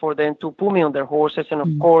choice for them to put me on their horses. And of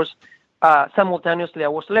course, simultaneously I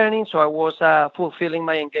was learning, so I was fulfilling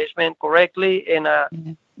my engagement correctly.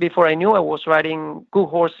 And before I knew, I was riding good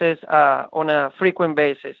horses on a frequent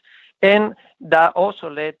basis. And that also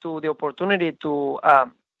led to the opportunity to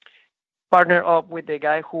partner up with the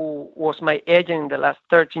guy who was my agent in the last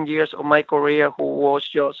 13 years of my career, who was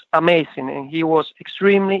just amazing. And he was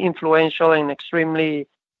extremely influential and extremely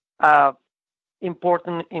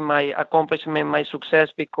important in my accomplishment, my success,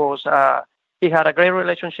 because he had a great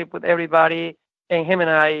relationship with everybody, and him and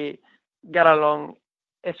I got along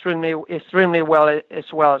extremely well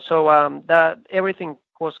as well. So that everything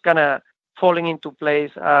was kind of falling into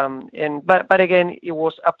place. But again, it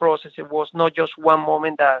was a process. It was not just one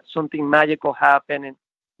moment that something magical happened. And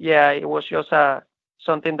yeah, it was just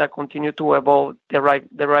something that continued to evolve the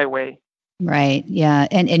right way. Right. Yeah.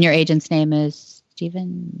 And your agent's name is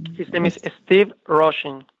Steven? His name is Steve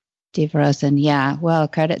Roshin. Steve Rosen. Yeah. Well,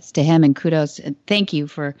 credits to him and kudos. And thank you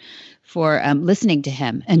for listening to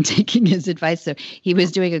him and taking his advice. So he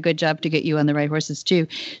was doing a good job to get you on the right horses too.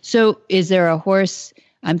 So is there a horse?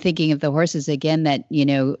 I'm thinking of the horses again that,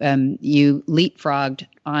 you leapfrogged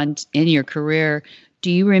on in your career.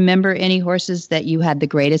 Do you remember any horses that you had the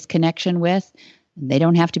greatest connection with? They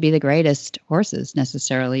don't have to be the greatest horses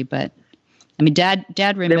necessarily, but I mean,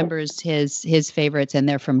 Dad remembers his favorites, and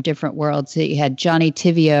they're from different worlds. He had Johnny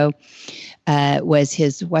Tivio, was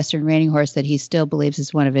his Western reining horse that he still believes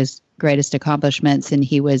is one of his greatest accomplishments, and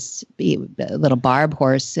he was a little barb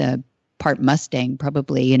horse, part Mustang,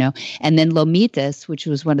 probably, And then Lomitas, which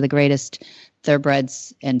was one of the greatest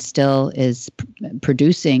thoroughbreds and still is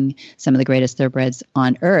producing some of the greatest thoroughbreds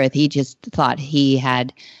on earth. He just thought he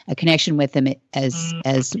had a connection with him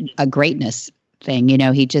as a greatness thing.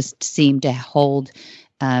 He just seemed to hold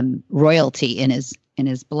royalty in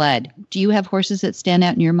his blood. Do you have horses that stand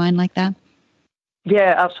out in your mind like that?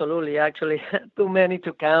 Yeah, absolutely. Actually, too many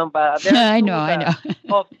to count, but I know.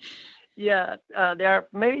 Yeah, there are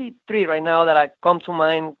maybe three right now that I come to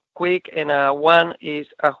mind quick, and one is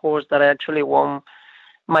a horse that I actually won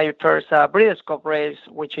my first Breeders' Cup race,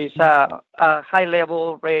 which is a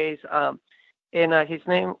high-level race. And his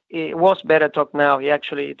name was Better Talk Now. He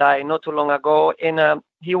actually died not too long ago. And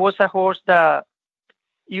he was a horse that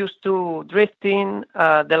used to drift in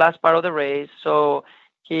the last part of the race. So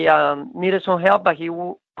he needed some help, but he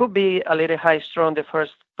could be a little high-strung the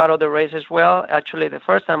first part of the race as well. Actually, the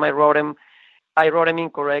first time I rode him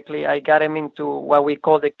incorrectly. I got him into what we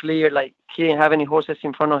call the clear. Like, he didn't have any horses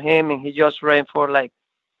in front of him, and he just ran for like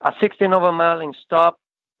a 16th of a mile and stopped.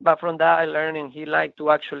 But from that, I learned, and he liked to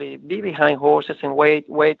actually be behind horses and wait,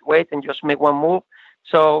 and just make one move.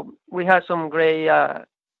 So we had some great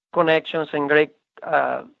connections and great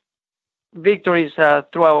victories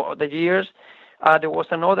throughout the years. There was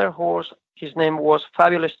another horse. His name was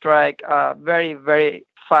Fabulous Strike, very, very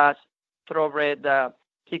fast thoroughbred.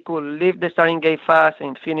 He could leave the starting gate fast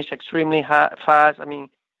and finish extremely fast. I mean,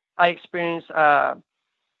 I experienced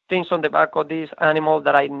things on the back of this animal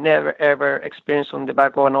that I never, ever experienced on the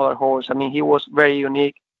back of another horse. I mean, he was very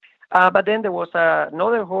unique. But then there was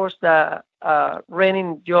another horse that ran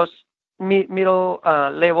in just middle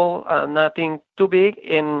level, nothing too big,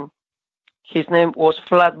 and his name was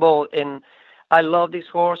Flatball. And I love this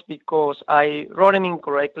horse because I rode him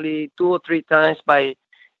incorrectly 2 or 3 times by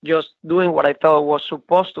just doing what I thought was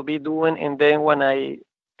supposed to be doing. And then when I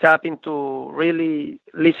tap into really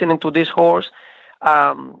listening to this horse,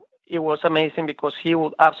 it was amazing because he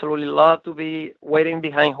would absolutely love to be waiting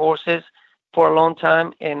behind horses for a long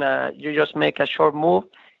time, and you just make a short move.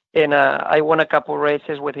 And I won a couple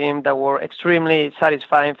races with him that were extremely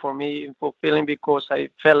satisfying for me and fulfilling because I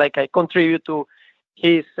felt like I contributed to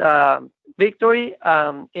his victory,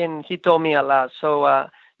 and he taught me a lot. So,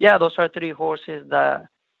 yeah, those are 3 horses that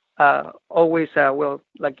always will,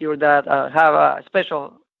 like your dad, have a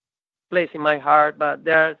special place in my heart, but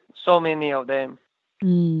there are so many of them.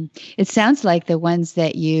 It sounds like the ones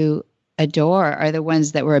that you adore are the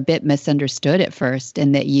ones that were a bit misunderstood at first,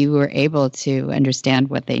 and that you were able to understand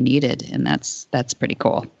what they needed, and that's pretty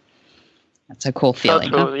cool. That's a cool feeling.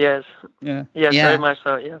 So true, yes. Yeah. Yes, yeah. very much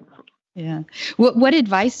so, yeah. Yeah. What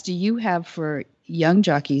advice do you have for young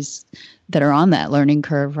jockeys that are on that learning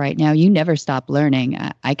curve right now? You never stop learning.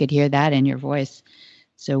 I could hear that in your voice.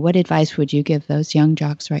 So what advice would you give those young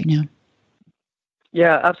jocks right now?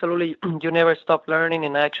 Yeah, absolutely. You never stop learning.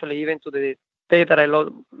 And actually, even to the day that I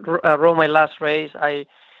rode my last race, I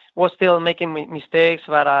was still making mistakes,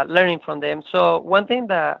 but learning from them. So one thing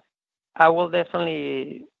that I will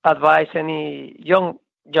definitely advise any young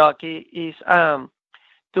jockey is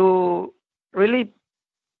to really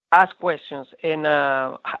ask questions and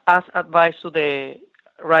ask advice to the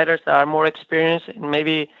riders that are more experienced, and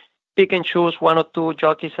maybe pick and choose one or two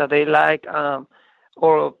jockeys that they like,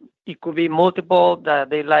 or it could be multiple that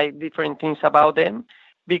they like different things about them.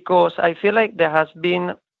 Because I feel like there has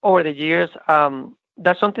been over the years,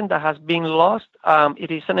 that's something that has been lost.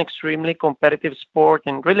 It is an extremely competitive sport,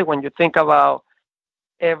 and really, when you think about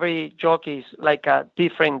every jockey is like a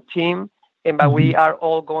different team, and but we are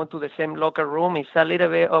all going to the same locker room. It's a little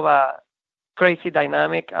bit of a crazy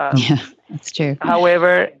dynamic. Yeah, that's true.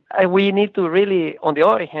 However, we need to really, on the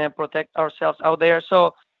other hand, protect ourselves out there.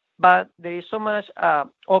 So, but there is so much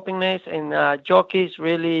openness, and jockeys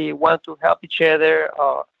really want to help each other.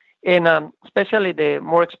 And especially the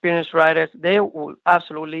more experienced riders, they will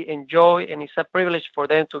absolutely enjoy, and it's a privilege for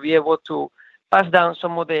them to be able to pass down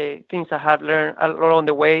some of the things I have learned along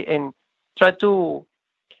the way, and try to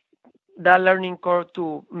that learning curve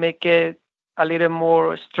to make it a little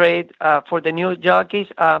more straight for the new jockeys.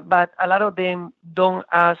 But a lot of them don't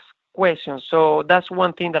ask questions, so that's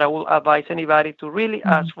one thing that I will advise anybody to really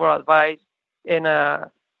ask for advice. And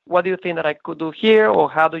what do you think that I could do here, or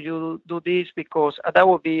how do you do this? Because that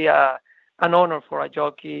would be an honor for a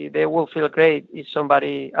jockey. They will feel great if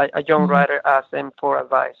somebody, a young rider, asks them for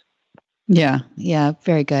advice. Yeah,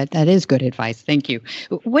 very good. That is good advice. Thank you.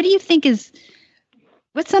 What do you think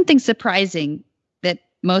what's something surprising that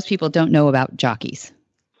most people don't know about jockeys?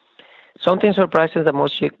 Something surprising that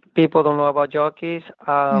most people don't know about jockeys.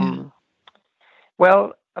 Well,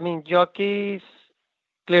 I mean, jockeys,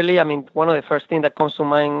 clearly, I mean, one of the first things that comes to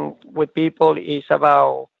mind with people is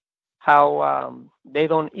about how they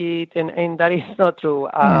don't eat, and that is not true.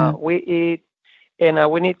 We eat,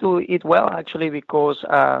 and we need to eat well, actually, because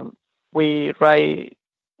we ride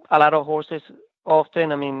a lot of horses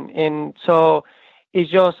often. I mean, and so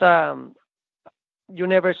it's just you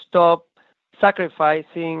never stop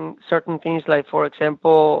sacrificing certain things. Like, for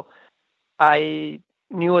example, I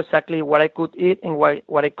knew exactly what I could eat and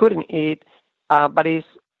what I couldn't eat, but it's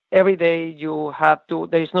every day you have to.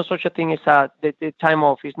 There is no such a thing as the time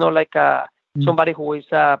off. It's not like somebody who is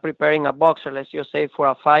preparing a boxer, let's just say, for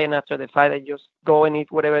a fight, and after the fight they just go and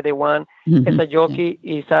eat whatever they want. As a jockey,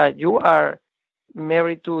 you are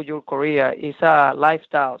married to your career. It's a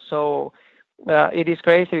lifestyle. So it is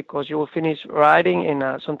crazy because you will finish riding,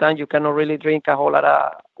 and sometimes you cannot really drink a whole lot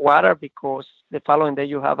of water because the following day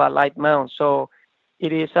you have a light mount. So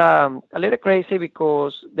it is a little crazy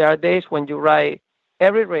because there are days when you ride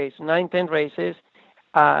every race, 9-10 races,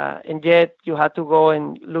 and yet you have to go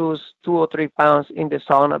and lose 2 or 3 pounds in the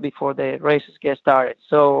sauna before the races get started.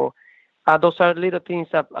 So those are little things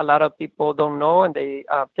that a lot of people don't know, and they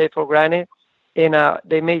take for granted. And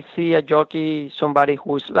they may see a jockey, somebody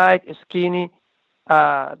who's light, skinny.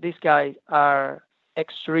 These guys are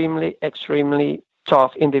extremely, extremely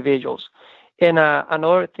tough individuals. And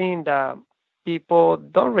another thing that people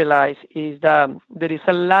don't realize is that there is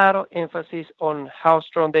a lot of emphasis on how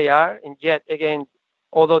strong they are. And yet, again,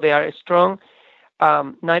 although they are strong,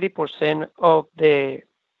 90% of the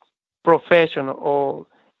profession or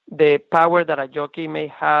the power that a jockey may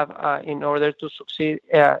have in order to succeed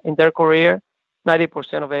in their career,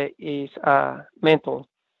 90% of it is mental,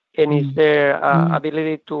 and it's their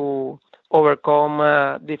ability to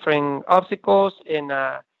overcome different obstacles, and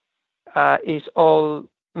it's all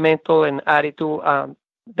mental and attitude.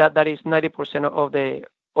 That is 90%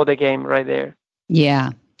 of the game right there. Yeah,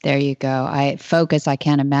 there you go. I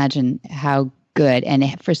can't imagine how good,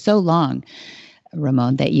 and for so long,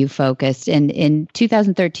 Ramon, that you focused. And in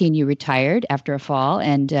 2013, you retired after a fall,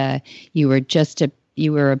 and you were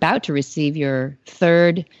about to receive your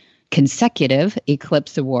third consecutive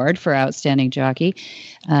Eclipse Award for Outstanding Jockey.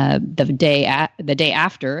 The day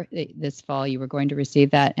after this fall, you were going to receive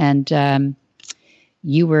that, and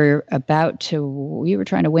you were trying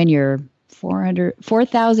to win your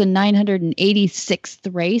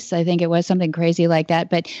 4,986th race. I think it was something crazy like that.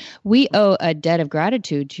 But we owe a debt of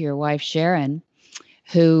gratitude to your wife, Sharon,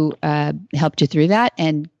 who helped you through that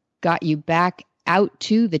and got you back out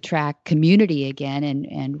to the track community again.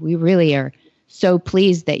 And we really are so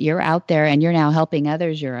pleased that you're out there and you're now helping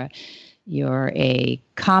others. You're a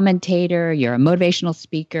commentator, you're a motivational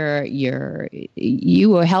speaker, you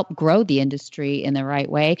will help grow the industry in the right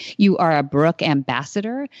way. You are a Brooke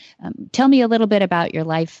ambassador. Tell me a little bit about your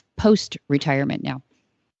life post-retirement now.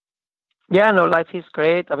 Yeah, no, life is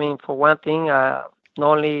great. I mean, for one thing, not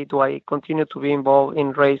only do I continue to be involved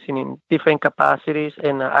in racing in different capacities,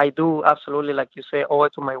 and I do absolutely, like you say, owe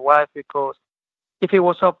it to my wife, because if it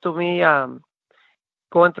was up to me,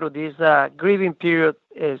 going through this grieving period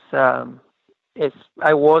as I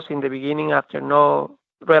was in the beginning after not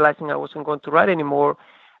realizing I wasn't going to ride anymore,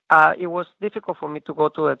 it was difficult for me to go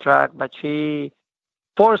to the track, but she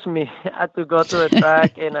forced me to go to the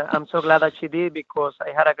track, and I'm so glad that she did because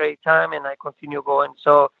I had a great time and I continue going.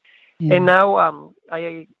 So, and now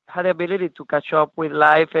I had the ability to catch up with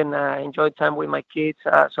life and enjoy time with my kids,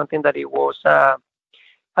 something that it was a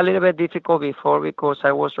little bit difficult before because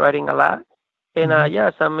I was riding a lot. And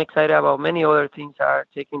yes, I'm excited about many other things that are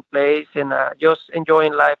taking place and just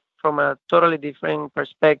enjoying life from a totally different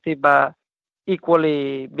perspective, but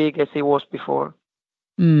equally big as it was before.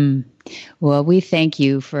 Well, we thank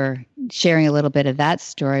you for sharing a little bit of that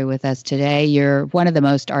story with us today. You're one of the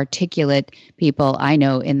most articulate people I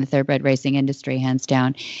know in the thoroughbred racing industry, hands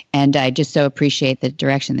down. And I just so appreciate the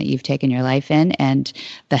direction that you've taken your life in and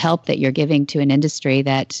the help that you're giving to an industry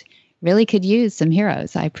that really could use some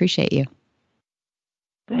heroes. I appreciate you.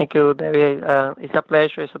 Thank you, Debbie. It's a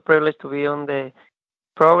pleasure. It's a privilege to be on the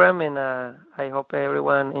program, and I hope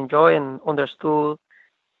everyone enjoyed and understood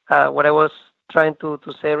what I was trying to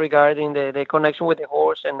say regarding the connection with the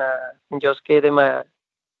horse, and just gave them a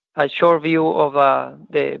short view of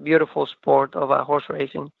the beautiful sport of horse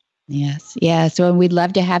racing. Yes. Yeah. So we'd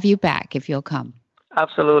love to have you back if you'll come.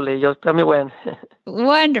 Absolutely. Just tell me when.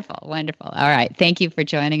 Wonderful. Wonderful. All right. Thank you for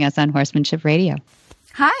joining us on Horsemanship Radio.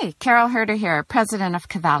 Hi, Carol Herder here, president of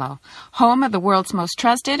Cavallo, home of the world's most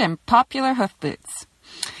trusted and popular hoof boots.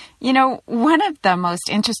 You know, one of the most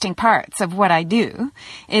interesting parts of what I do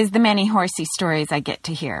is the many horsey stories I get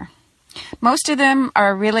to hear. Most of them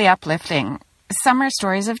are really uplifting. Some are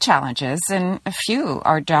stories of challenges, and a few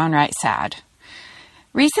are downright sad.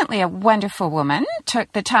 Recently, a wonderful woman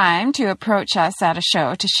took the time to approach us at a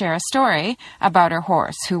show to share a story about her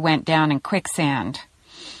horse who went down in quicksand.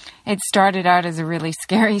 It started out as a really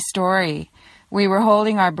scary story. We were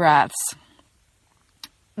holding our breaths,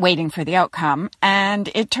 waiting for the outcome,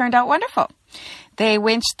 and it turned out wonderful. They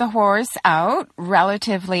winched the horse out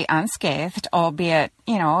relatively unscathed, albeit,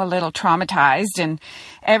 a little traumatized, and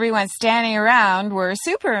everyone standing around were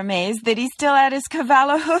super amazed that he still had his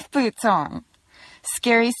Cavallo hoof boots on.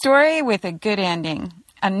 Scary story with a good ending.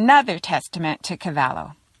 Another testament to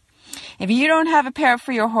Cavallo. If you don't have a pair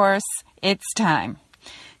for your horse, it's time.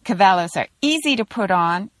 Cavallos are easy to put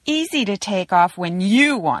on, easy to take off when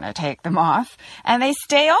you want to take them off, and they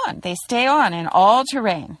stay on. They stay on in all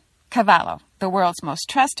terrain. Cavallo, the world's most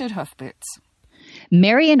trusted hoof boots.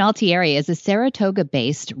 Marion Altieri is a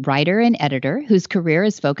Saratoga-based writer and editor whose career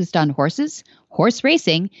is focused on horses, horse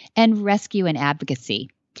racing, and rescue and advocacy.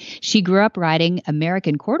 She grew up riding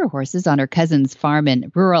American quarter horses on her cousin's farm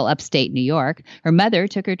in rural upstate New York. Her mother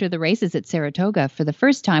took her to the races at Saratoga for the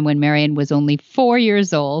first time when Marion was only 4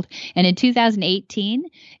 years old. And in 2018,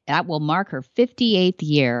 that will mark her 58th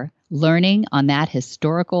year learning on that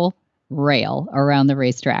historical rail around the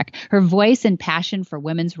racetrack. Her voice and passion for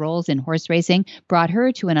women's roles in horse racing brought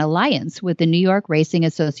her to an alliance with the New York Racing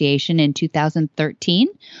Association in 2013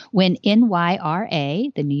 when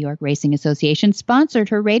NYRA, the New York Racing Association, sponsored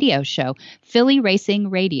her radio show, Philly Racing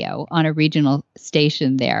Radio, on a regional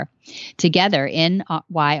station there. Together,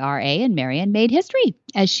 NYRA and Marion made history,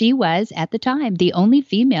 as she was, at the time, the only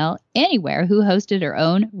female anywhere who hosted her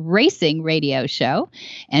own racing radio show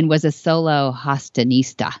and was a solo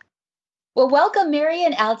hostinista. Well, welcome,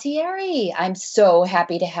 Marion Altieri. I'm so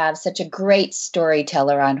happy to have such a great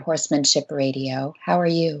storyteller on Horsemanship Radio. How are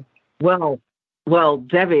you? Well,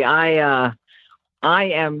 Debbie, I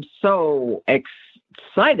am so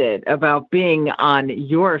excited about being on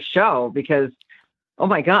your show because, oh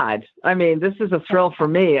my God, I mean, this is a thrill for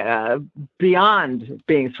me, beyond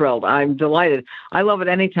being thrilled. I'm delighted. I love it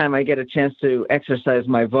anytime I get a chance to exercise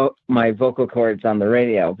my vocal cords on the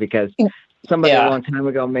radio because somebody a long time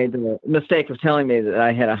ago made the mistake of telling me that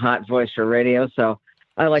I had a hot voice for radio, so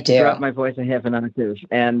I like to drop my voice a half an octave.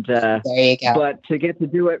 And there you go. But to get to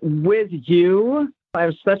do it with you,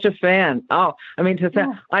 I'm such a fan. Oh, I mean,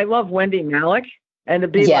 I love Wendy Malick, and to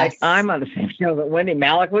be like I'm on the same show that Wendy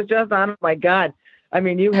Malick was just on. Oh my God! I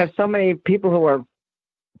mean, you have so many people who are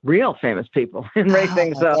real famous people in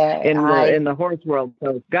racing, in the horse world.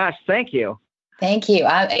 So, gosh, thank you. Thank you.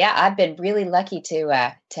 I've been really lucky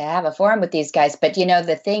to have a forum with these guys. But,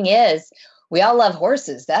 the thing is, we all love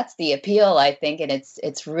horses. That's the appeal, I think. And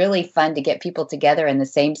it's really fun to get people together in the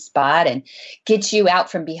same spot and get you out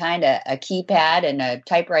from behind a keypad and a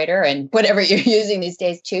typewriter and whatever you're using these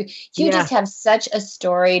days, too. You just have such a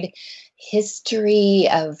storied history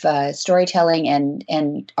of storytelling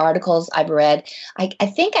and articles I've read. I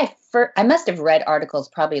think I must have read articles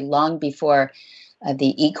probably long before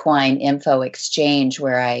the Equine Info Exchange,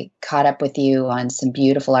 where I caught up with you on some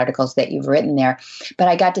beautiful articles that you've written there. But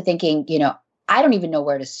I got to thinking, I don't even know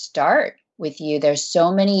where to start with you. There's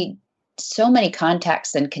so many so many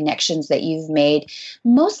contacts and connections that you've made,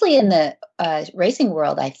 mostly in the racing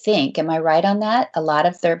world, I think. Am I right on that? A lot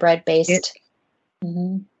of thoroughbred based.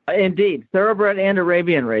 Indeed, thoroughbred and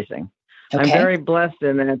Arabian racing. Okay. I'm very blessed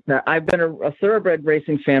in that I've been a thoroughbred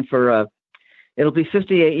racing fan for, it'll be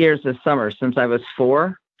 58 years this summer, since I was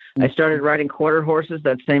 4. I started riding quarter horses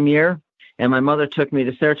that same year, and my mother took me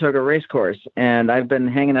to Saratoga Racecourse, and I've been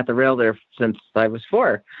hanging at the rail there since I was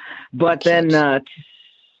 4. But then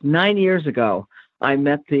 9 years ago, I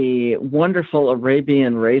met the wonderful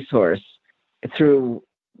Arabian racehorse through,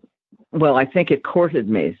 well, I think it courted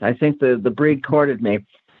me. I think the breed courted me.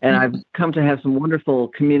 And I've come to have some wonderful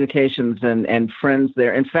communications and friends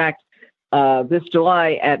there. In fact, this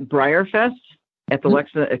July at Breyerfest at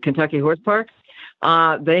the Kentucky Horse Park,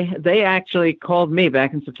 they actually called me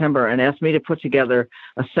back in September and asked me to put together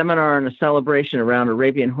a seminar and a celebration around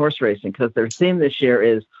Arabian horse racing, because their theme this year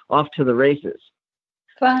is Off to the Races.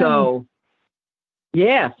 Fun. So,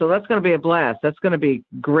 yeah, so that's going to be a blast. That's going to be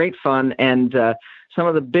great fun. And some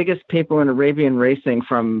of the biggest people in Arabian racing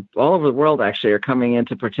from all over the world actually are coming in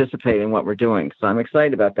to participate in what we're doing. So I'm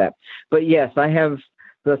excited about that. But yes,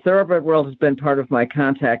 the thoroughbred world has been part of my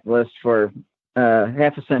contact list for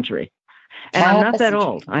half a century. And I'm not that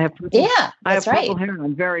old. I have purple hair and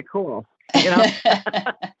I'm very cool. You know?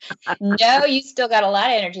 No, you still got a lot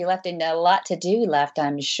of energy left and a lot to do left,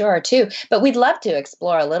 I'm sure, too. But we'd love to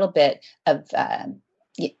explore a little bit of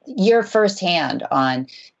your firsthand on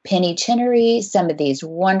Penny Chinnery, some of these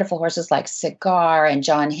wonderful horses like Cigar and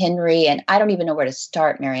John Henry. And I don't even know where to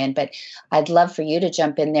start, Marion, but I'd love for you to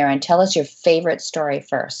jump in there and tell us your favorite story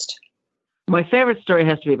first. My favorite story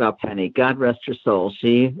has to be about Penny. God rest her soul.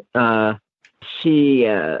 The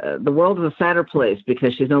world is a sadder place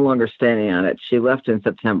because she's no longer standing on it. She left in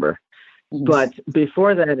September. Mm-hmm. But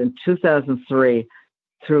before that, in 2003,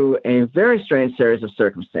 through a very strange series of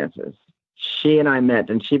circumstances, she and I met,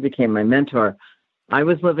 and she became my mentor. I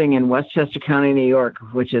was living in Westchester County, New York,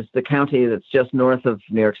 which is the county that's just north of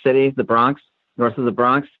New York City, the Bronx, north of the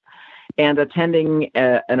Bronx, and attending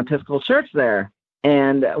an Episcopal church there.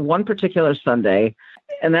 And one particular Sunday,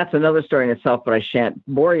 and that's another story in itself, but I shan't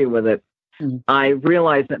bore you with it. I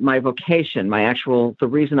realized that my vocation, the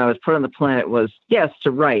reason I was put on the planet was, yes,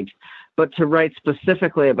 to write, but to write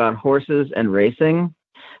specifically about horses and racing.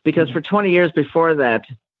 Because for 20 years before that,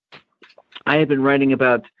 I had been writing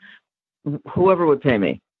about whoever would pay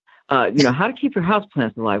me. How to keep your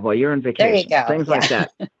houseplants alive while you're on vacation. There you go. Things like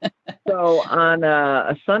that. So on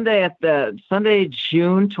a Sunday,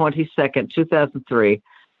 June 22nd, 2003,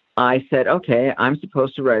 I said, okay, I'm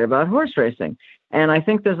supposed to write about horse racing. And I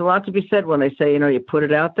think there's a lot to be said when they say, you put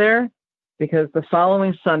it out there, because the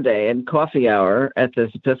following Sunday in coffee hour at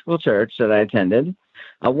this Episcopal church that I attended,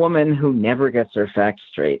 a woman who never gets her facts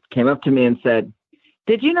straight came up to me and said,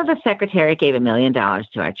 did you know the secretary gave $1 million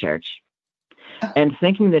to our church? And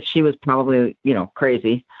thinking that she was probably,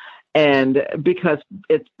 crazy. And because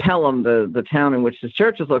it's Pelham, the town in which this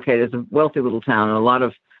church is located, is a wealthy little town, and a lot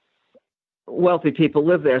of wealthy people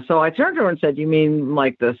live there. So I turned to her and said, you mean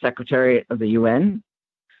like the secretary of the UN?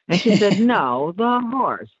 And she said, no, the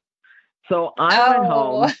horse. So I went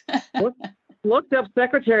home, looked up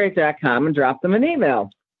secretary.com and dropped them an email.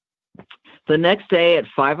 The next day at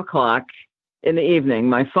 5:00 in the evening,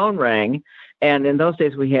 my phone rang. And in those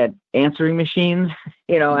days, we had answering machines,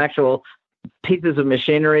 actual pieces of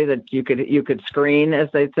machinery that you could screen, as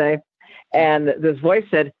they'd say. And this voice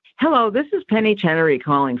said, hello, this is Penny Chinnery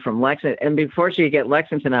calling from Lexington. And before she could get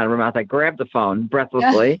Lexington out of her mouth, I grabbed the phone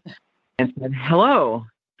breathlessly and said, hello.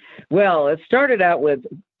 Well, it started out with,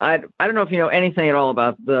 I don't know if you know anything at all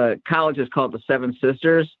about the colleges called the Seven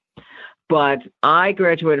Sisters, but I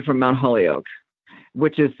graduated from Mount Holyoke,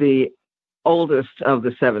 which is the oldest of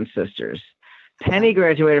the Seven Sisters. Penny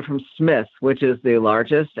graduated from Smith, which is the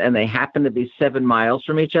largest, and they happen to be 7 miles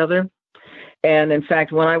from each other. And in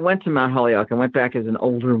fact, when I went to Mount Holyoke, I went back as an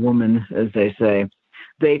older woman, as they say,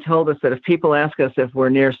 they told us that if people ask us if we're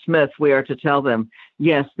near Smith, we are to tell them,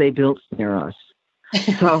 yes, they built near us.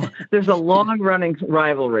 So there's a long-running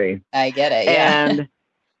rivalry. I get it, yeah. And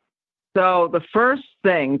so the first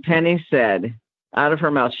thing Penny said out of her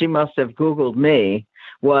mouth, she must have Googled me,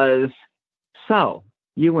 was, so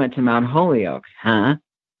you went to Mount Holyoke, huh?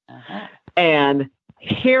 Uh-huh. And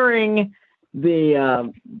hearing a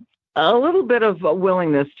little bit of a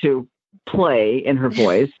willingness to play in her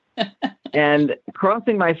voice and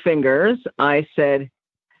crossing my fingers, I said,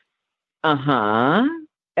 uh-huh.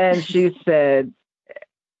 And she said,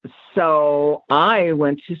 so I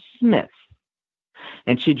went to Smith.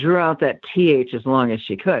 And she drew out that TH as long as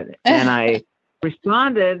she could. And I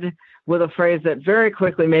responded with a phrase that very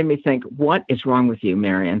quickly made me think, what is wrong with you,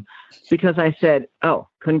 Marion? Because I said, oh,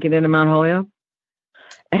 couldn't get into Mount Holyoke?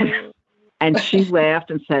 And she laughed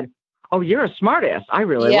and said, oh, you're a smartass. I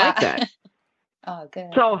really like that. Oh, good.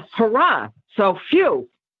 So, hurrah. So, phew,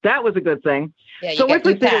 that was a good thing. Yeah, so we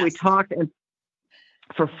proceeded, we talked, and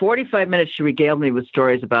for 45 minutes, she regaled me with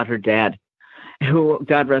stories about her dad, who,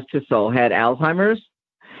 God rest his soul, had Alzheimer's.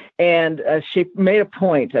 And she made a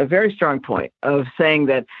point, a very strong point, of saying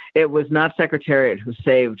that it was not Secretariat who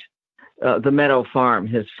saved the Meadow Farm,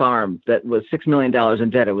 his farm, that was $6 million in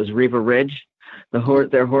debt. It was Riva Ridge,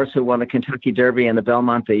 their horse who won the Kentucky Derby and the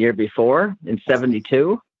Belmont the year before in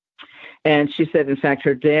 72. And she said, in fact,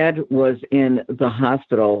 her dad was in the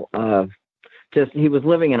hospital. He was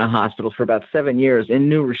living in a hospital for about 7 years in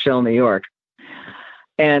New Rochelle, New York.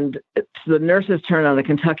 And the nurses turned on the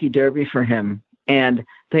Kentucky Derby for him. And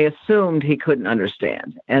they assumed he couldn't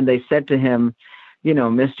understand. And they said to him, you know,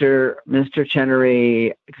 Mr.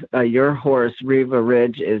 Chenery, your horse, Riva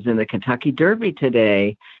Ridge, is in the Kentucky Derby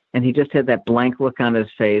today. And he just had that blank look on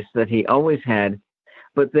his face that he always had.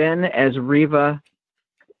 But then as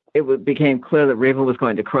it became clear that Riva was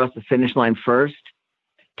going to cross the finish line first,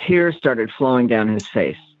 tears started flowing down his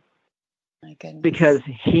face. My goodness. Because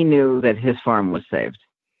he knew that his farm was saved.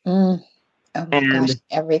 Mm. Oh my gosh,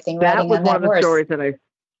 everything riding on that horse. That was one of the stories that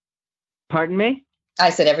pardon me? I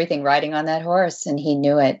said everything riding on that horse, and he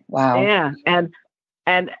knew it. Wow. Yeah,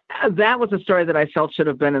 and that was a story that I felt should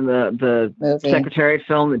have been in the movie. Secretariat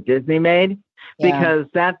film that Disney made, because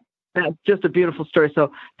that's just a beautiful story.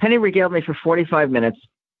 So Penny regaled me for 45 minutes,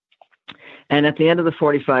 and at the end of the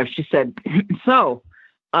 45, she said, so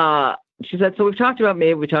we've talked about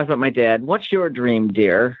me, we talked about my dad. What's your dream,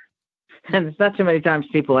 dear? And it's not too many times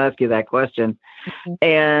people ask you that question. Mm-hmm.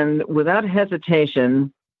 And without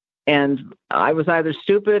hesitation, and I was either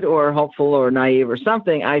stupid or hopeful or naive or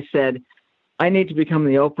something, I said, I need to become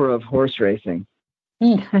the Oprah of horse racing.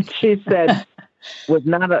 Mm. And she said, with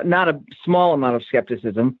not a small amount of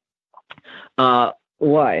skepticism,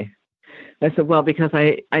 why? I said, well, because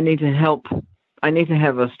I need to help. I need to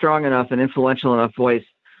have a strong enough and influential enough voice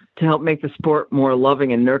to help make the sport more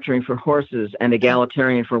loving and nurturing for horses and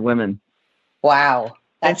egalitarian for women. Wow,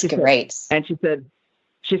 that's great. And she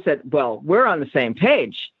said, well, we're on the same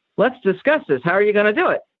page. Let's discuss this. How are you going to do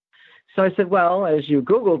it? So I said, well, as you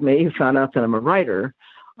Googled me, you found out that I'm a writer.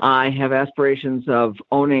 I have aspirations of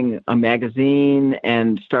owning a magazine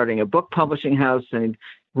and starting a book publishing house and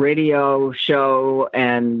radio show,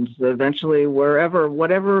 and eventually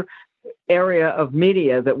whatever area of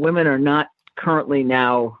media that women are not currently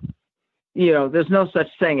now, there's no such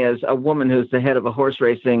thing as a woman who's the head of a horse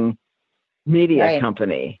racing media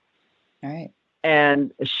company. Right.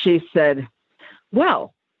 And she said,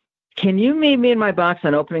 well, can you meet me in my box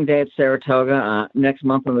on opening day at Saratoga next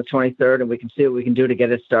month on the 23rd, and we can see what we can do to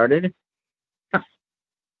get it started?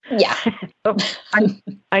 Yeah. So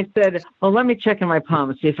I said, well, let me check in my palm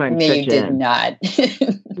and see if I can fit you in. You did not.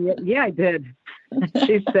 Yeah, I did.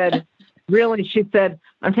 She said, really? She said,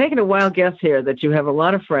 I'm taking a wild guess here that you have a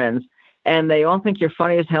lot of friends, and they all think you're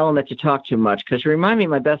funny as hell and that you talk too much, because you remind me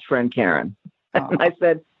of my best friend, Karen. And I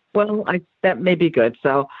said, well, that may be good.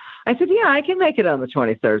 So I said, yeah, I can make it on the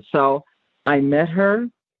 23rd. So I met her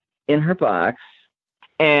in her box,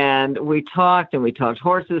 and we talked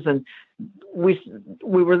horses, and we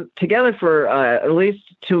were together for at least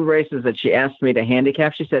 2 races that she asked me to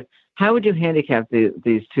handicap. She said, how would you handicap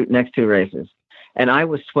these next 2 races? And I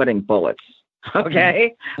was sweating bullets,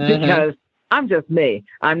 okay? Mm-hmm. Because I'm just me.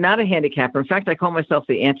 I'm not a handicapper. In fact, I call myself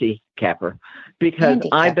the anti-capper, because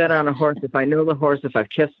I bet on a horse if I know the horse, if I've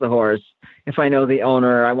kissed the horse, if I know the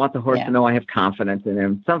owner. I want the horse to know I have confidence in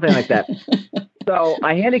him, something like that. So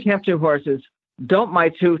I handicap 2 horses. Don't my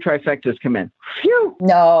 2 trifectas come in? Phew!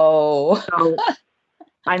 No. So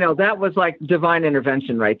I know that was like divine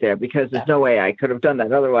intervention right there, because there's no way I could have done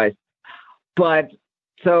that otherwise. But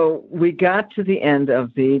so we got to the end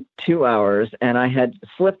of the 2 hours, and I had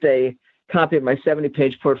slipped a copy of my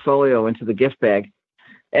 70-page portfolio into the gift bag.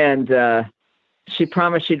 And she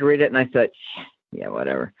promised she'd read it, and I said, yeah,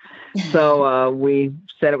 whatever. So we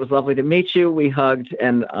said it was lovely to meet you. We hugged,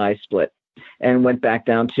 and I split and went back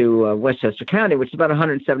down to Westchester County, which is about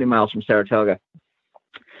 170 miles from Saratoga.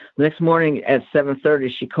 The next morning at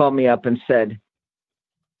 7:30, she called me up and said,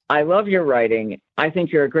 I love your writing. I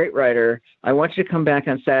think you're a great writer. I want you to come back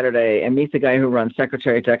on Saturday and meet the guy who runs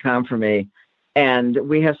Secretariat.com for me. And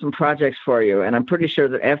we have some projects for you. And I'm pretty sure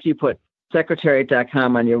that after you put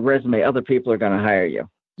Secretariat.com on your resume, other people are going to hire you.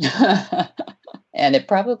 And it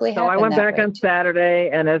probably happened. So I went back on Saturday,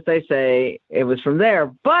 and as they say, it was from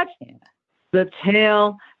there. But the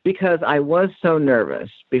tale because I was so nervous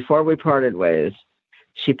before we parted ways,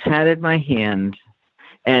 she patted my hand,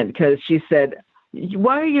 and because she said,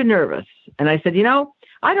 "Why are you nervous?" And I said,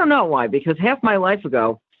 I don't know why, because half my life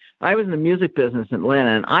ago, I was in the music business in Atlanta,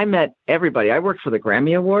 and I met everybody. I worked for the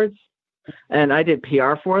Grammy Awards, and I did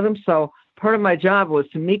PR for them. So part of my job was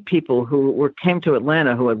to meet people who came to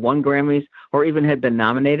Atlanta who had won Grammys or even had been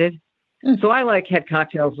nominated. So I had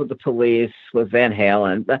cocktails with the Police, with Van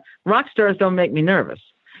Halen. But rock stars don't make me nervous.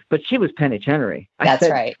 But she was Penny Chenery. That's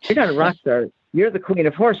right. You're not a rock star. You're the queen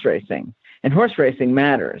of horse racing, and horse racing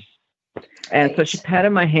matters. And so she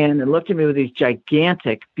patted my hand and looked at me with these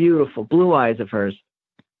gigantic, beautiful blue eyes of hers.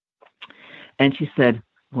 And she said,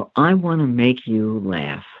 "Well, I want to make you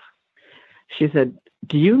laugh." She said,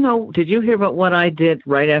 did you hear about what I did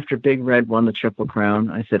right after Big Red won the Triple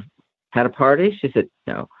Crown? I said, "Had a party?" She said,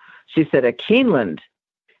 "No." She said, at Keeneland,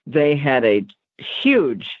 they had a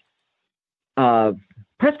huge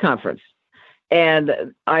press conference.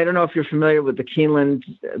 And I don't know if you're familiar with the Keeneland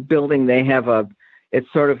building. They have it's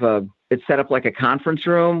set up like a conference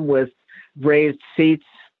room with raised seats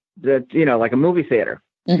that, like a movie theater,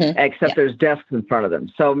 except there's desks in front of them.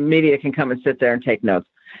 So media can come and sit there and take notes.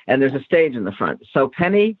 And there's a stage in the front. So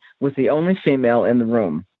Penny was the only female in the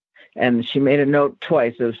room. And she made a note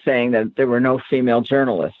twice of saying that there were no female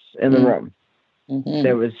journalists in the room.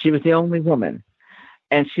 She was the only woman.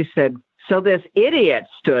 And she said, so this idiot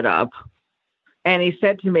stood up and he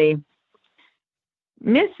said to me,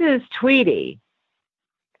 "Mrs. Tweedy,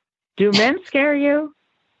 do men scare you?"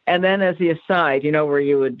 And then as the aside, where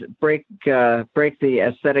you would break the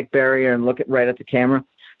aesthetic barrier and look right at the camera,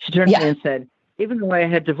 she turned to me and said, "Even though I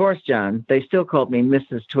had divorced John, they still called me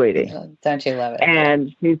Mrs. Tweedy." Oh, don't you love it?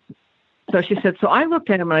 And so she said, so I looked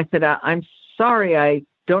at him and I said, "I'm sorry, I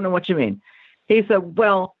don't know what you mean." He said,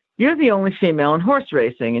 "Well, you're the only female in horse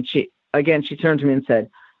racing." And she turned to me and said,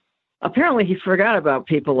 apparently he forgot about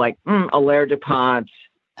people like Alaire DuPont,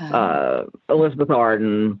 Elizabeth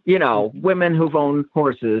Arden, women who've owned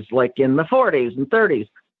horses like in the 40s and 30s.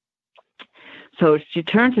 So she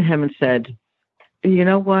turned to him and said, "You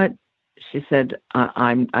know what?" She said,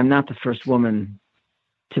 I'm not the first woman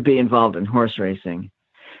to be involved in horse racing."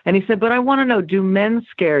 And he said, "But I want to know, do men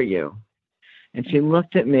scare you?" And she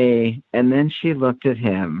looked at me, and then she looked at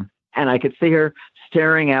him, and I could see her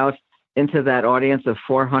staring out into that audience of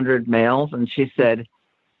 400 males. And she said,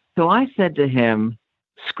 "So I said to him,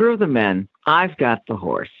 screw the men. I've got the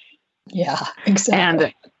horse." Yeah, exactly.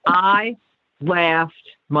 And I laughed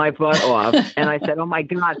my butt off. And I said, "Oh my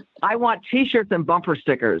God, I want T-shirts and bumper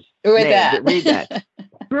stickers. With that. Read that.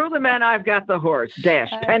 Screw the men. I've got the horse.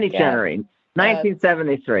 Penny Chenery,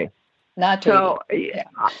 1973. Not so.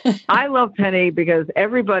 I love Penny because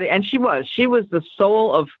everybody, and she was the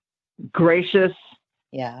soul of gracious,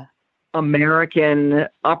 American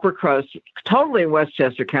upper crust, totally in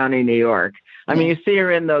Westchester County, New York. I mean, you see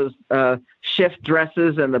her in those shift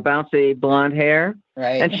dresses and the bouncy blonde hair.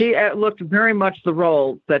 Right. And she looked very much the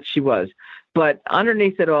role that she was. But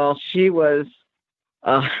underneath it all, she was,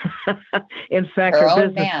 in fact, her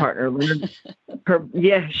business partner, Leonard.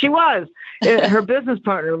 She was. Her business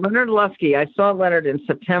partner, Leonard Lusky. I saw Leonard in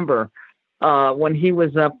September when he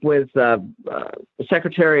was up with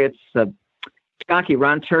Secretariat's jockey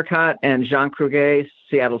Ron Turcotte and Jean Cruguet,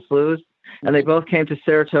 Seattle Slews. And they both came to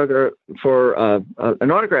Saratoga for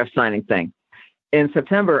an autograph signing thing in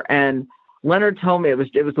September. And Leonard told me it was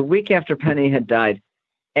the week after Penny had died.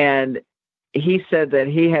 And he said that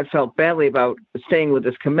he had felt badly about staying with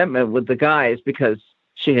this commitment with the guys because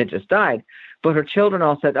she had just died. But her children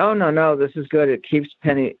all said, "Oh, no, this is good. It keeps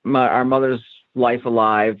Penny, our mother's life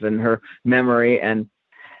alive and her memory."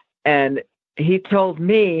 And he told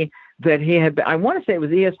me that he had been, I want to say it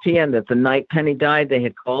was ESPN, that the night Penny died, they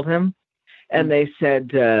had called him. And they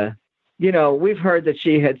said, "We've heard that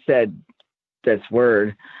she had said this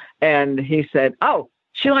word." And he said, "Oh,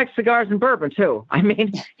 she likes cigars and bourbon too." I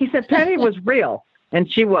mean, he said Penny was real,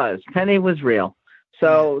 and she was. Penny was real.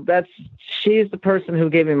 So she's the person who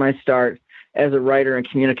gave me my start as a writer and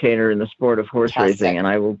communicator in the sport of horse racing, and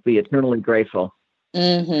I will be eternally grateful.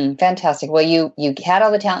 Fantastic. Well, you had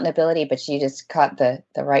all the talent and ability, but you just caught the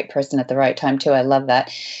right person at the right time too. I love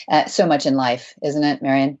that. So much in life, isn't it,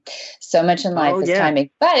 Marion? So much in life is timing,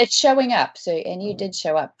 but it's showing up. So, and you did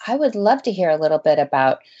show up. I would love to hear a little bit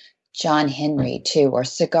about John Henry too, or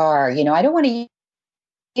Cigar. I don't want to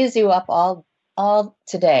use you up all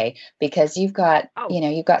today because you've got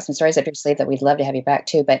some stories up your sleeve that we'd love to have you back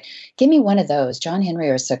too. But give me one of those, John Henry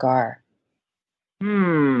or Cigar.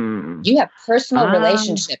 You have personal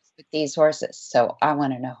relationships with these horses, so I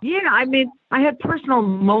want to know. Yeah, I mean, I had personal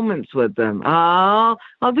moments with them. I'll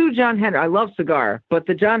do John Henry. I love Cigar, but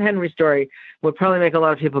the John Henry story would probably make a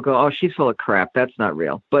lot of people go, "Oh, she's full of crap. That's not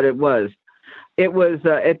real." But it was.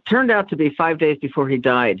 It turned out to be 5 days before he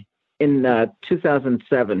died in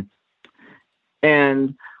 2007,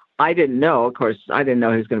 and I didn't know. Of course, I didn't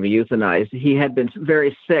know he was going to be euthanized. He had been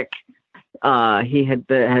very sick. He had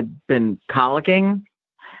been colicking,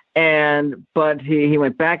 but he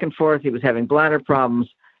went back and forth. He was having bladder problems,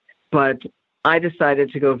 but I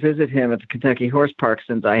decided to go visit him at the Kentucky Horse Park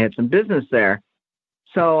since I had some business there.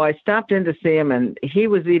 So I stopped in to see him, and he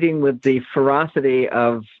was eating with the ferocity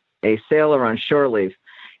of a sailor on shore leave.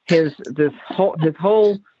 His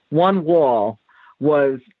whole one wall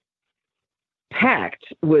was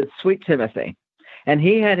packed with Sweet Timothy. And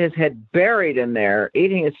he had his head buried in there,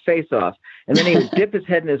 eating his face off. And then he would dip his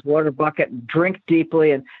head in his water bucket and drink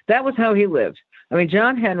deeply. And that was how he lived. I mean,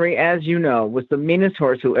 John Henry, as you know, was the meanest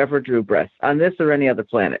horse who ever drew breath on this or any other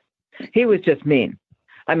planet. He was just mean.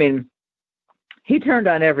 I mean, he turned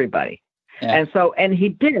on everybody. Yeah. And he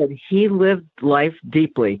did. He lived life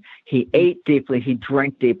deeply. He ate deeply. He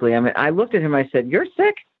drank deeply. I mean, I looked at him. I said, "You're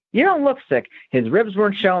sick? You don't look sick." His ribs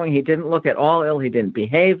weren't showing. He didn't look at all ill. He didn't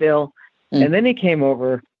behave ill. And then he came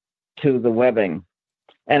over to the webbing,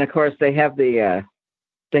 and of course they had the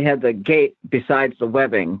gate besides the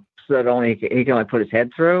webbing, so that he can only put his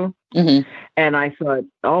head through. Mm-hmm. And I thought,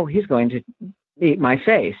 oh, he's going to eat my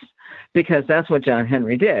face, because that's what John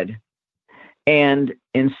Henry did. And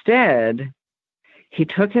instead, he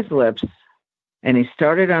took his lips and he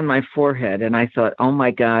started on my forehead, and I thought, oh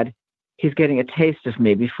my God, he's getting a taste of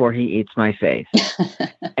me before he eats my face.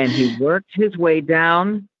 And he worked his way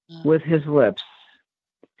down with his lips,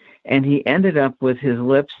 and he ended up with his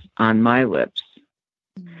lips on my lips.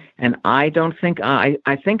 And I think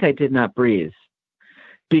I did not breathe,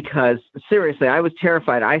 because seriously, I was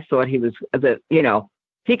terrified. I thought he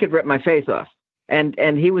could rip my face off,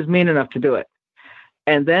 and he was mean enough to do it.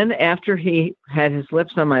 And then after he had his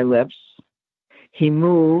lips on my lips, he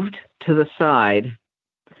moved to the side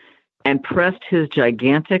and pressed his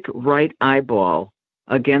gigantic right eyeball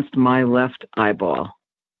against my left eyeball.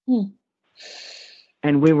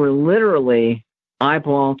 And we were literally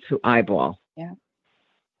eyeball to eyeball. Yeah.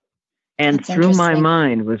 And that's through my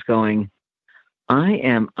mind was going, I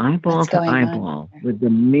am eyeball to eyeball with the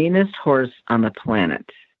meanest horse on the planet.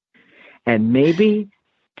 And maybe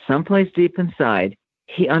someplace deep inside,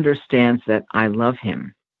 he understands that I love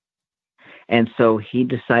him. And so he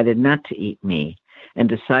decided not to eat me, and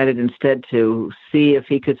decided instead to see if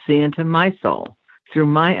he could see into my soul through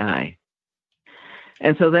my eye.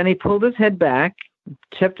 And so then he pulled his head back,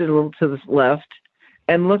 tipped it a little to the left,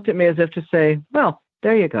 and looked at me as if to say, well,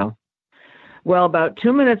 there you go. Well, about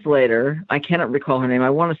 2 minutes later, I cannot recall her name. I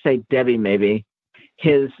want to say Debbie, maybe.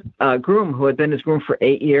 His groom, who had been his groom for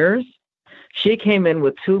 8 years, she came in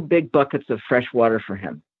with 2 big buckets of fresh water for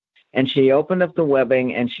him. And she opened up the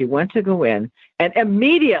webbing, and she went to go in. And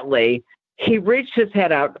immediately, he reached his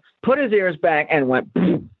head out, put his ears back, and went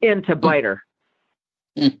in to bite her.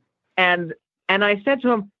 And I said to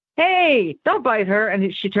him, "Hey, don't bite her."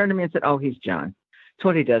 And she turned to me and said, "Oh, he's John. That's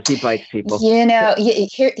what he does. He bites people."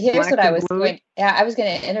 Here's what I was going. I was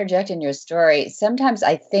going to interject in your story. Sometimes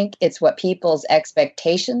I think it's what people's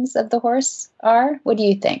expectations of the horse are. What do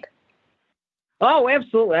you think? Oh,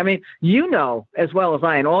 absolutely. I mean, you know as well as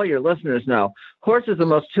I, and all your listeners know, horses are the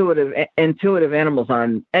most intuitive animals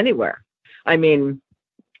on anywhere. I mean,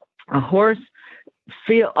 a horse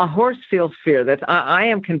feels fear. That I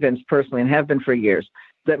am convinced personally, and have been for years,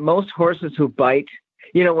 that most horses who bite,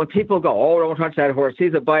 when people go, "Oh, don't touch that horse,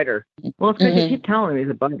 he's a biter." Well, it's because you keep telling him he's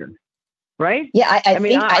a biter, right? Yeah, I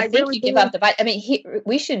think really you give up the bite. I mean,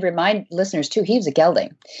 we should remind listeners too, he was a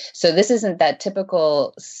gelding, so this isn't that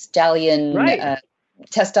typical stallion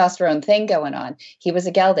testosterone thing going on. He was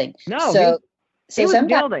a gelding. No, he was a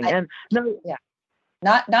gelding,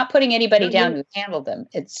 Not putting anybody down who handled them.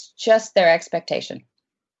 It's just their expectation.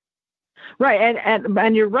 Right.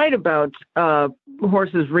 And you're right about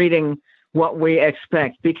horses reading what we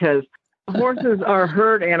expect, because horses are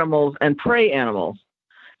herd animals and prey animals.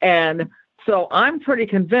 And so I'm pretty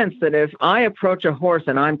convinced that if I approach a horse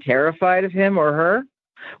and I'm terrified of him or her,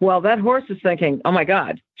 well, that horse is thinking, "Oh my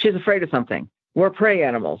God, she's afraid of something. We're prey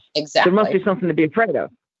animals. Exactly. There must be something to be afraid of."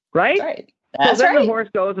 Right? That's right. So then the horse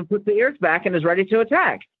goes and puts the ears back and is ready to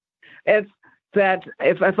attack. It's that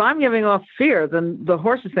if I'm giving off fear, then the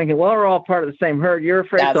horse is thinking, well, we're all part of the same herd. You're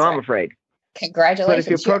afraid, so I'm afraid. Congratulations.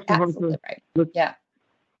 But if you approach the horse right. Yeah.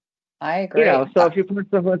 I agree. So if you approach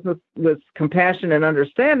the horse with compassion and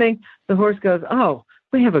understanding, the horse goes, oh,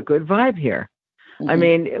 we have a good vibe here. Mm-hmm. I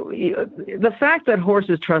mean, the fact that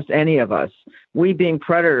horses trust any of us, we being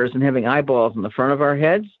predators and having eyeballs in the front of our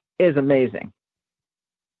heads, is amazing.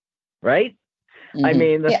 Right? Mm-hmm. I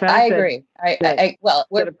mean, the fact I agree.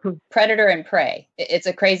 We're predator and prey. It's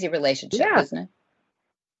a crazy relationship, isn't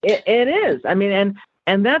it? It is. I mean,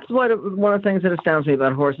 and that's one of the things that astounds me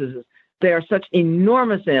about horses is they are such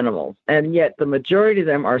enormous animals, and yet the majority of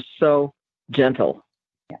them are so gentle.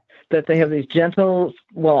 That they have these gentle,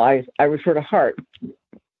 I refer to heart.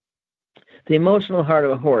 The emotional heart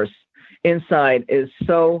of a horse inside is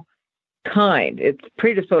so kind. It's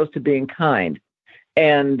predisposed to being kind.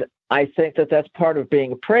 And I think that that's part of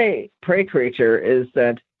being a prey creature, is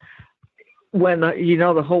that when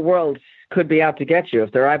the whole world could be out to get you,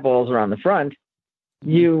 if their eyeballs are on the front,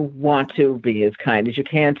 you want to be as kind as you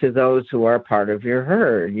can to those who are part of your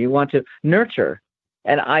herd. You want to nurture.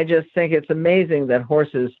 And I just think it's amazing that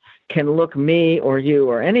horses can look me or you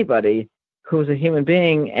or anybody who's a human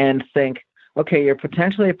being and think, okay, you're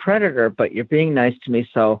potentially a predator, but you're being nice to me,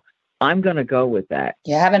 so I'm going to go with that.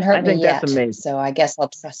 You haven't hurt me yet, that's amazing. So I guess I'll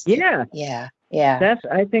trust you. Yeah.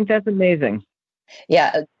 I think that's amazing.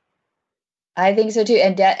 Yeah, I think so too.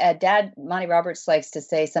 And Dad, Monty Roberts, likes to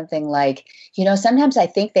say something like, sometimes I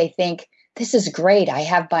think they think, this is great. I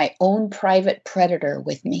have my own private predator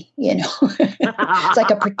with me, It's like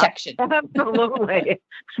a protection. Absolutely.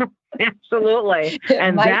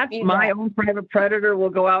 And that's my own private predator will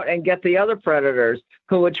go out and get the other predators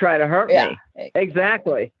who would try to hurt me.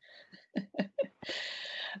 Exactly.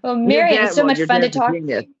 Well, Marion, it's so much fun to talk to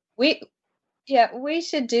you. We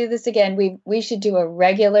should do this again. We should do a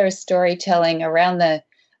regular storytelling around the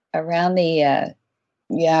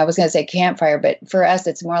I was going to say campfire, but for us,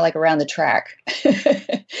 it's more like around the track.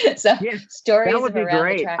 So stories that would be around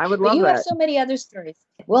great. the track. I would love that. You have so many other stories.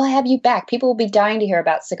 We'll have you back. People will be dying to hear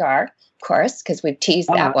about Cigar, of course, because we've teased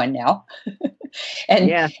that one now.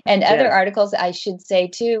 And other articles, I should say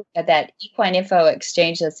too, that Equine Info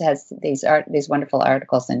Exchange has these wonderful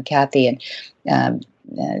articles, and Kathy and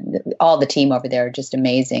all the team over there are just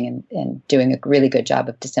amazing and doing a really good job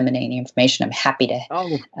of disseminating information. I'm happy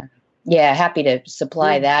to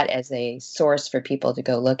supply that as a source for people to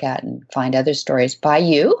go look at and find other stories by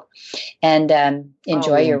you, and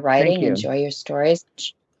enjoy your writing, enjoy your stories.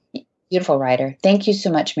 Beautiful writer. Thank you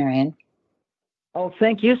so much, Marion. Oh,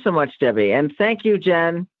 thank you so much, Debbie. And thank you,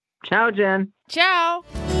 Jen. Ciao, Jen. Ciao.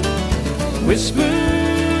 Whisper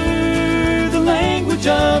the language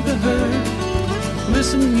of the herd.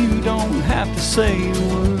 Listen, you don't have to say a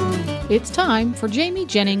word. It's time for Jamie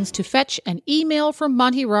Jennings to fetch an email from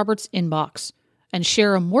Monty Roberts' inbox and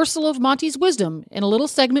share a morsel of Monty's wisdom in a little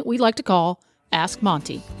segment we like to call Ask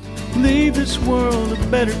Monty. Leave this world a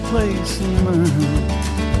better place than mine.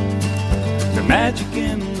 The magic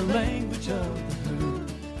in the language of the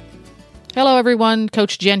herd. Hello, everyone.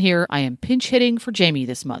 Coach Jen here. I am pinch hitting for Jamie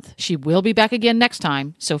this month. She will be back again next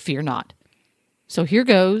time, so fear not. So here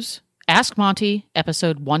goes Ask Monty,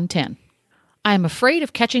 episode 110. I am afraid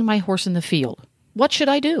of catching my horse in the field. What should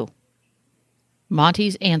I do?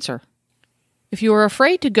 Monty's answer. If you are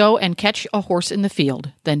afraid to go and catch a horse in the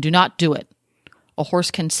field, then do not do it. A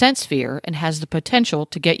horse can sense fear and has the potential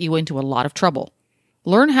to get you into a lot of trouble.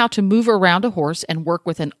 Learn how to move around a horse and work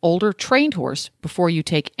with an older trained horse before you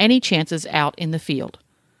take any chances out in the field.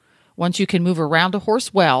 Once you can move around a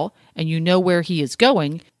horse well and you know where he is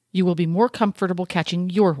going, you will be more comfortable catching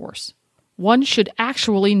your horse. One should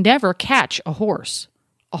actually never catch a horse.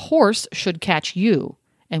 A horse should catch you,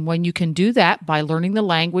 and when you can do that by learning the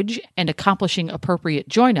language and accomplishing appropriate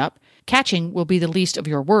join-up, catching will be the least of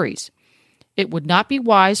your worries. It would not be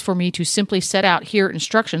wise for me to simply set out here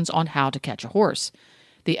instructions on how to catch a horse.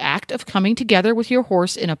 The act of coming together with your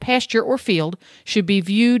horse in a pasture or field should be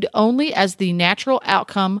viewed only as the natural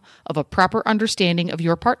outcome of a proper understanding of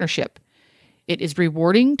your partnership. It is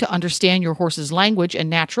rewarding to understand your horse's language and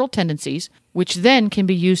natural tendencies, which then can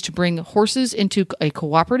be used to bring horses into a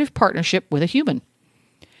cooperative partnership with a human.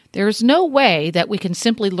 There is no way that we can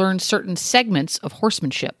simply learn certain segments of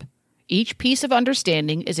horsemanship. Each piece of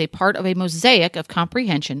understanding is a part of a mosaic of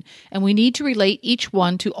comprehension, and we need to relate each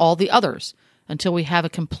one to all the others until we have a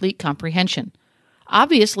complete comprehension.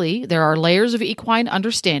 Obviously, there are layers of equine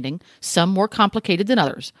understanding, some more complicated than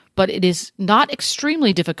others, but it is not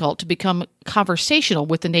extremely difficult to become conversational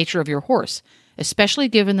with the nature of your horse, especially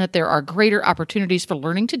given that there are greater opportunities for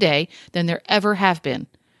learning today than there ever have been.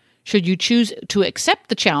 Should you choose to accept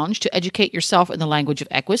the challenge to educate yourself in the language of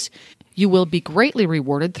Equus, you will be greatly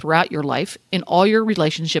rewarded throughout your life in all your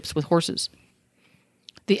relationships with horses.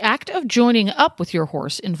 The act of joining up with your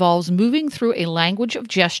horse involves moving through a language of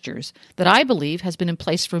gestures that I believe has been in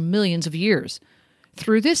place for millions of years.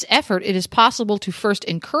 Through this effort, it is possible to first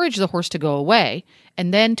encourage the horse to go away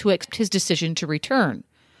and then to accept his decision to return.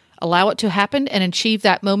 Allow it to happen and achieve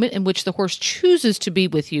that moment in which the horse chooses to be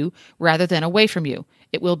with you rather than away from you.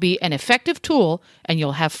 It will be an effective tool, and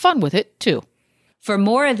you'll have fun with it, too. For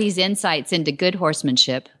more of these insights into good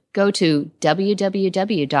horsemanship, go to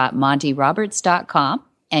www.montyroberts.com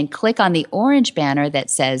and click on the orange banner that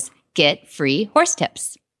says Get Free Horse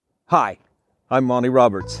Tips. Hi, I'm Monty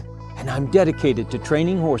Roberts, and I'm dedicated to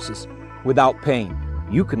training horses without pain.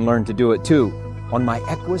 You can learn to do it too on my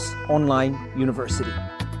Equus Online University.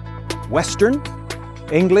 Western,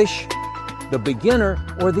 English, the beginner,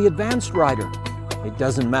 or the advanced rider. It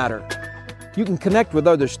doesn't matter. You can connect with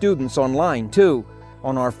other students online too,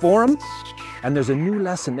 on our forum, and there's a new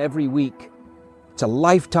lesson every week. It's a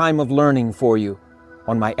lifetime of learning for you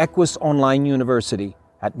on my Equus Online University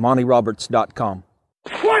at montyroberts.com.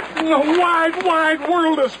 What in the wide, wide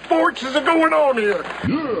world of sports is going on here?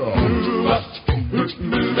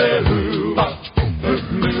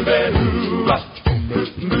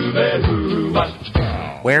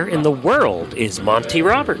 Where in the world is Monty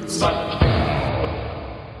Roberts?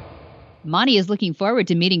 Monty is looking forward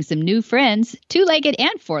to meeting some new friends, two-legged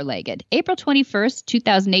and four-legged, April 21st,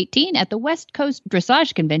 2018 at the West Coast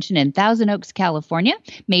Dressage Convention in Thousand Oaks, California.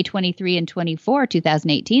 May 23 and 24,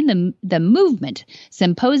 2018, the Movement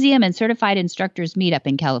Symposium and Certified Instructors Meetup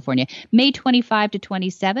in California. May 25 to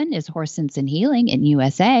 27 is Horse Sense and Healing in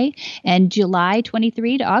USA. And July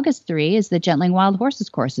 23 to August 3 is the Gentling Wild Horses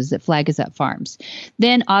courses at Flag Is Up Farms.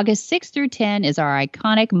 Then August 6 through 10 is our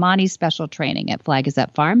iconic Monty Special Training at Flag Is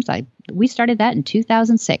Up Farms. We started that in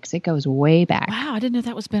 2006. It goes way back. Wow, I didn't know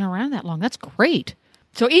that was been around that long. That's great.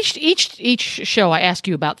 So each show, I ask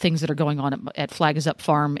you about things that are going on at Flag Is Up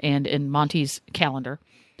Farm and in Monty's calendar.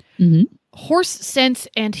 Mm-hmm. Horse Sense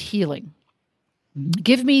and Healing. Mm-hmm.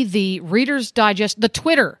 Give me the Reader's Digest, the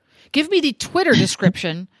Twitter. Give me the Twitter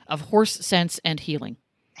description of Horse Sense and Healing.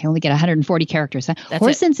 I only get 140 characters.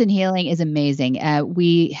 Horse Sense and Healing is amazing.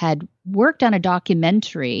 We had worked on a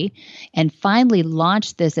documentary and finally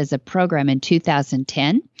launched this as a program in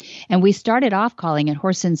 2010. And we started off calling it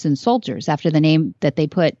Horse Sense and Soldiers after the name that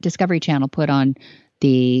Discovery Channel put on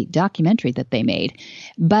the documentary that they made.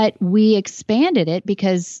 But we expanded it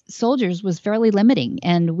because soldiers was fairly limiting.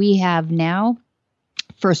 And we have now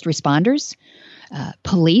first responders,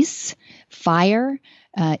 police, fire,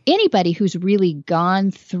 anybody who's really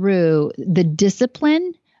gone through the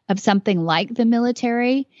discipline of something like the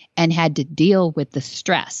military and had to deal with the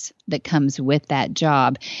stress that comes with that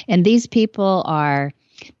job. And these people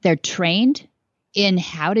they're trained in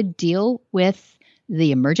how to deal with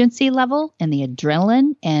the emergency level and the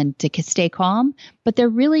adrenaline and to stay calm, but they're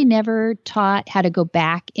really never taught how to go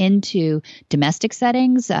back into domestic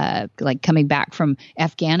settings, like coming back from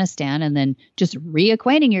Afghanistan and then just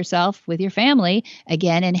reacquainting yourself with your family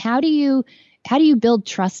again. And how do you build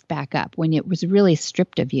trust back up when it was really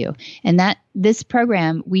stripped of you? And this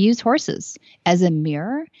program, we use horses as a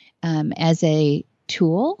mirror, as a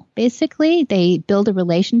tool. Basically, they build a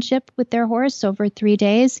relationship with their horse over 3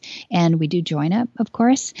 days, and we do join up, of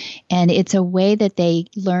course. And it's a way that they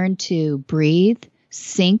learn to breathe,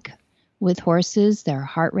 sync with horses, their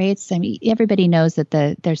heart rates. I mean, everybody knows that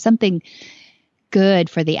there's something good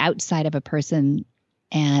for the outside of a person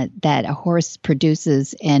and that a horse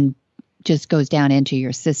produces and just goes down into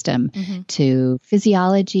your system to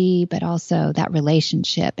physiology, but also that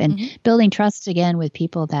relationship and building trust again with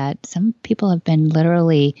people that some people have been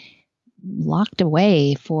literally locked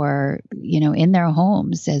away for, in their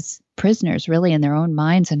homes as prisoners, really in their own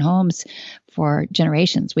minds and homes for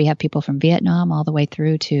generations. We have people from Vietnam all the way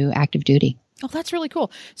through to active duty. Oh, that's really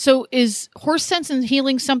cool. So is Horse Sense and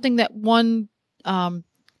Healing something that one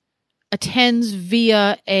attends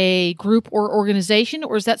via a group or organization,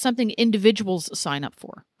 or is that something individuals sign up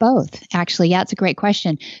for? Both, actually. Yeah, it's a great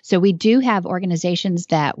question. So we do have organizations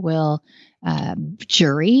that will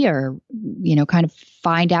jury or, kind of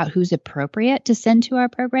find out who's appropriate to send to our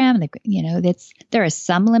program. There are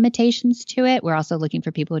some limitations to it. We're also looking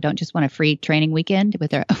for people who don't just want a free training weekend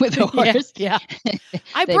with a horse. Yeah.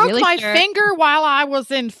 I broke really my finger while I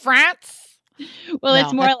was in France. Well,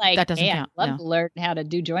 it's more like, that doesn't count. I'd love to learn how to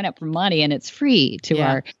do join up for money, and it's free to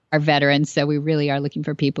our veterans. So we really are looking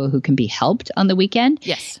for people who can be helped on the weekend.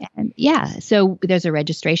 Yes. And so there's a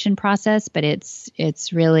registration process, but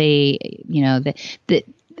it's really,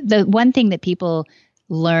 the one thing that people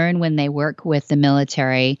learn when they work with the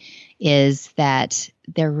military is that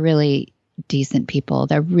they're really decent people.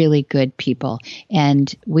 They're really good people.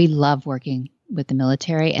 And we love working with the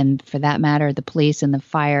military, and for that matter, the police and the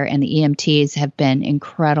fire and the EMTs have been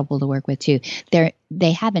incredible to work with too.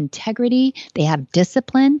 They have integrity, they have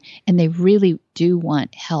discipline, and they really do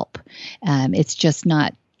want help. It's just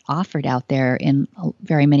not offered out there in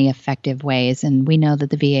very many effective ways. And we know that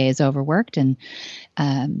the VA is overworked, and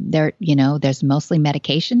there's mostly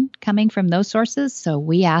medication coming from those sources. So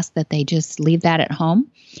we ask that they just leave that at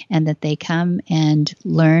home and that they come and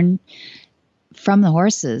learn from the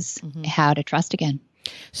horses how to trust again.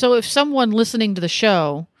 So if someone listening to the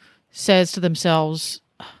show says to themselves,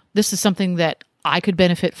 this is something that I could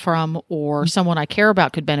benefit from, or someone I care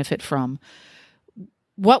about could benefit from,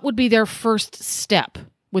 what would be their first step?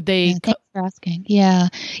 Would they? Thanks for asking. Yeah.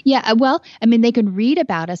 Well, I mean, they can read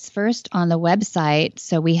about us first on the website.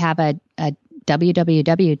 So we have a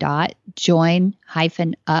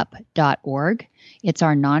www.join-up.org. It's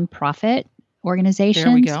our nonprofit organization.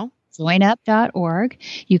 There we go. Joinup.org.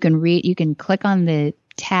 You can click on the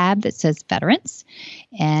tab that says veterans,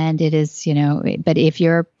 and it is, but if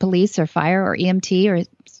you're police or fire or EMT, or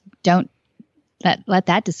don't let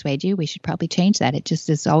that dissuade you. We should probably change that. It just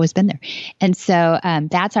has always been there. And so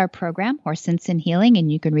that's our program, Horse Sense and Healing,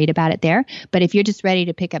 and you can read about it there. But if you're just ready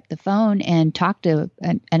to pick up the phone and talk to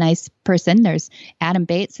a nice person, there's Adam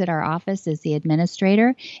Bates at our office is the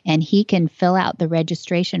administrator, and he can fill out the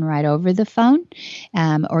registration right over the phone.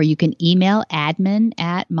 Or you can email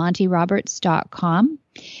admin@montyroberts.com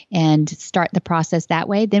and start the process that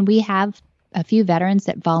way. Then we have a few veterans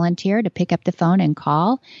that volunteer to pick up the phone and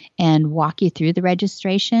call and walk you through the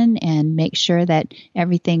registration and make sure that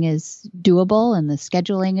everything is doable and the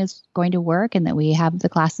scheduling is going to work and that we have the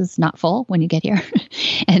classes not full when you get here.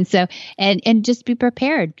 And so, and just be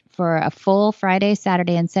prepared for a full Friday,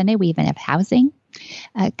 Saturday, and Sunday. We even have housing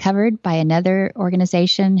covered by another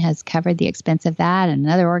organization, has covered the expense of that. And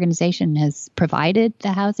another organization has provided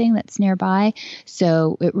the housing that's nearby.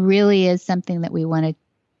 So it really is something that we want to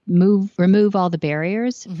remove all the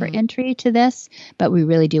barriers for entry to this, but we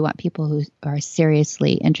really do want people who are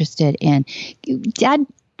seriously interested in. Dad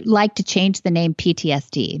like to change the name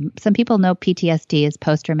PTSD. Some people know PTSD is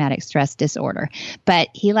post-traumatic stress disorder, but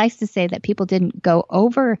he likes to say that people didn't go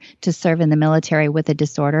over to serve in the military with a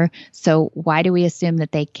disorder. So why do we assume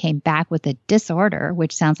that they came back with a disorder,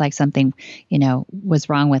 which sounds like something, was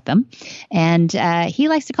wrong with them? And he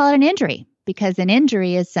likes to call it an injury, because an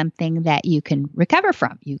injury is something that you can recover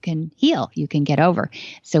from, you can heal, you can get over.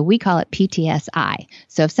 So we call it PTSI.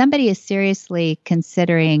 So if somebody is seriously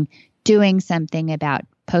considering doing something about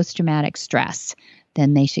post-traumatic stress,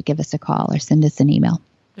 then they should give us a call or send us an email.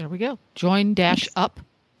 There we go.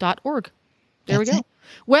 Join-up.org. There we go. It.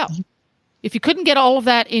 Well, if you couldn't get all of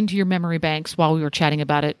that into your memory banks while we were chatting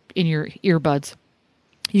about it in your earbuds,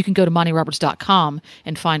 you can go to MontyRoberts.com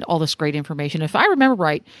and find all this great information. If I remember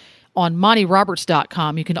right, on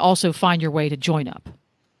MontyRoberts.com, you can also find your way to Join Up.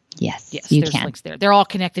 Yes, there's can. links there. They're all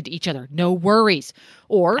connected to each other. No worries.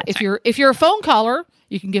 Or if you're a phone caller,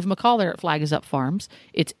 you can give them a call there at Flag Is Up Farms.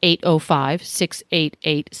 It's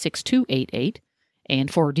 805-688-6288. And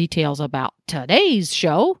for details about today's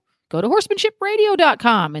show, go to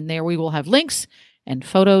horsemanshipradio.com, and there we will have links and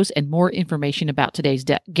photos and more information about today's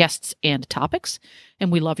guests and topics.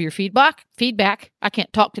 And we love your feedback. I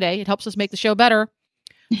can't talk today. It helps us make the show better.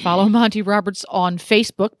 Follow Monty Roberts on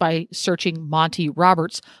Facebook by searching Monty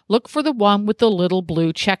Roberts. Look for the one with the little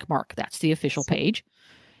blue check mark. That's the official page.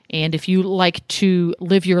 And if you like to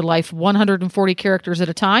live your life 140 characters at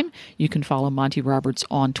a time, you can follow Monty Roberts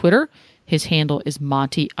on Twitter. His handle is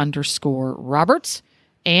Monty_Roberts.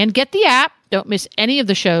 And get the app. Don't miss any of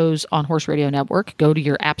the shows on Horse Radio Network. Go to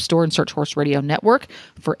your app store and search Horse Radio Network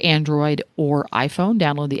for Android or iPhone.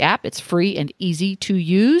 Download the app. It's free and easy to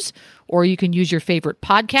use. Or you can use your favorite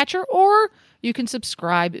podcatcher, or you can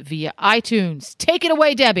subscribe via iTunes. Take it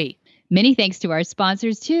away, Debbie. Many thanks to our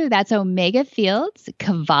sponsors, too. That's Omega Fields,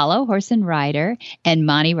 Cavallo Horse and Rider, and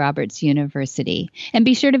Monty Roberts University. And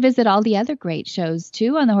be sure to visit all the other great shows,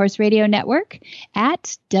 too, on the Horse Radio Network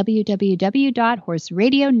at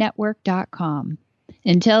www.horseradionetwork.com.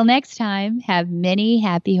 Until next time, have many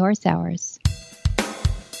happy horse hours.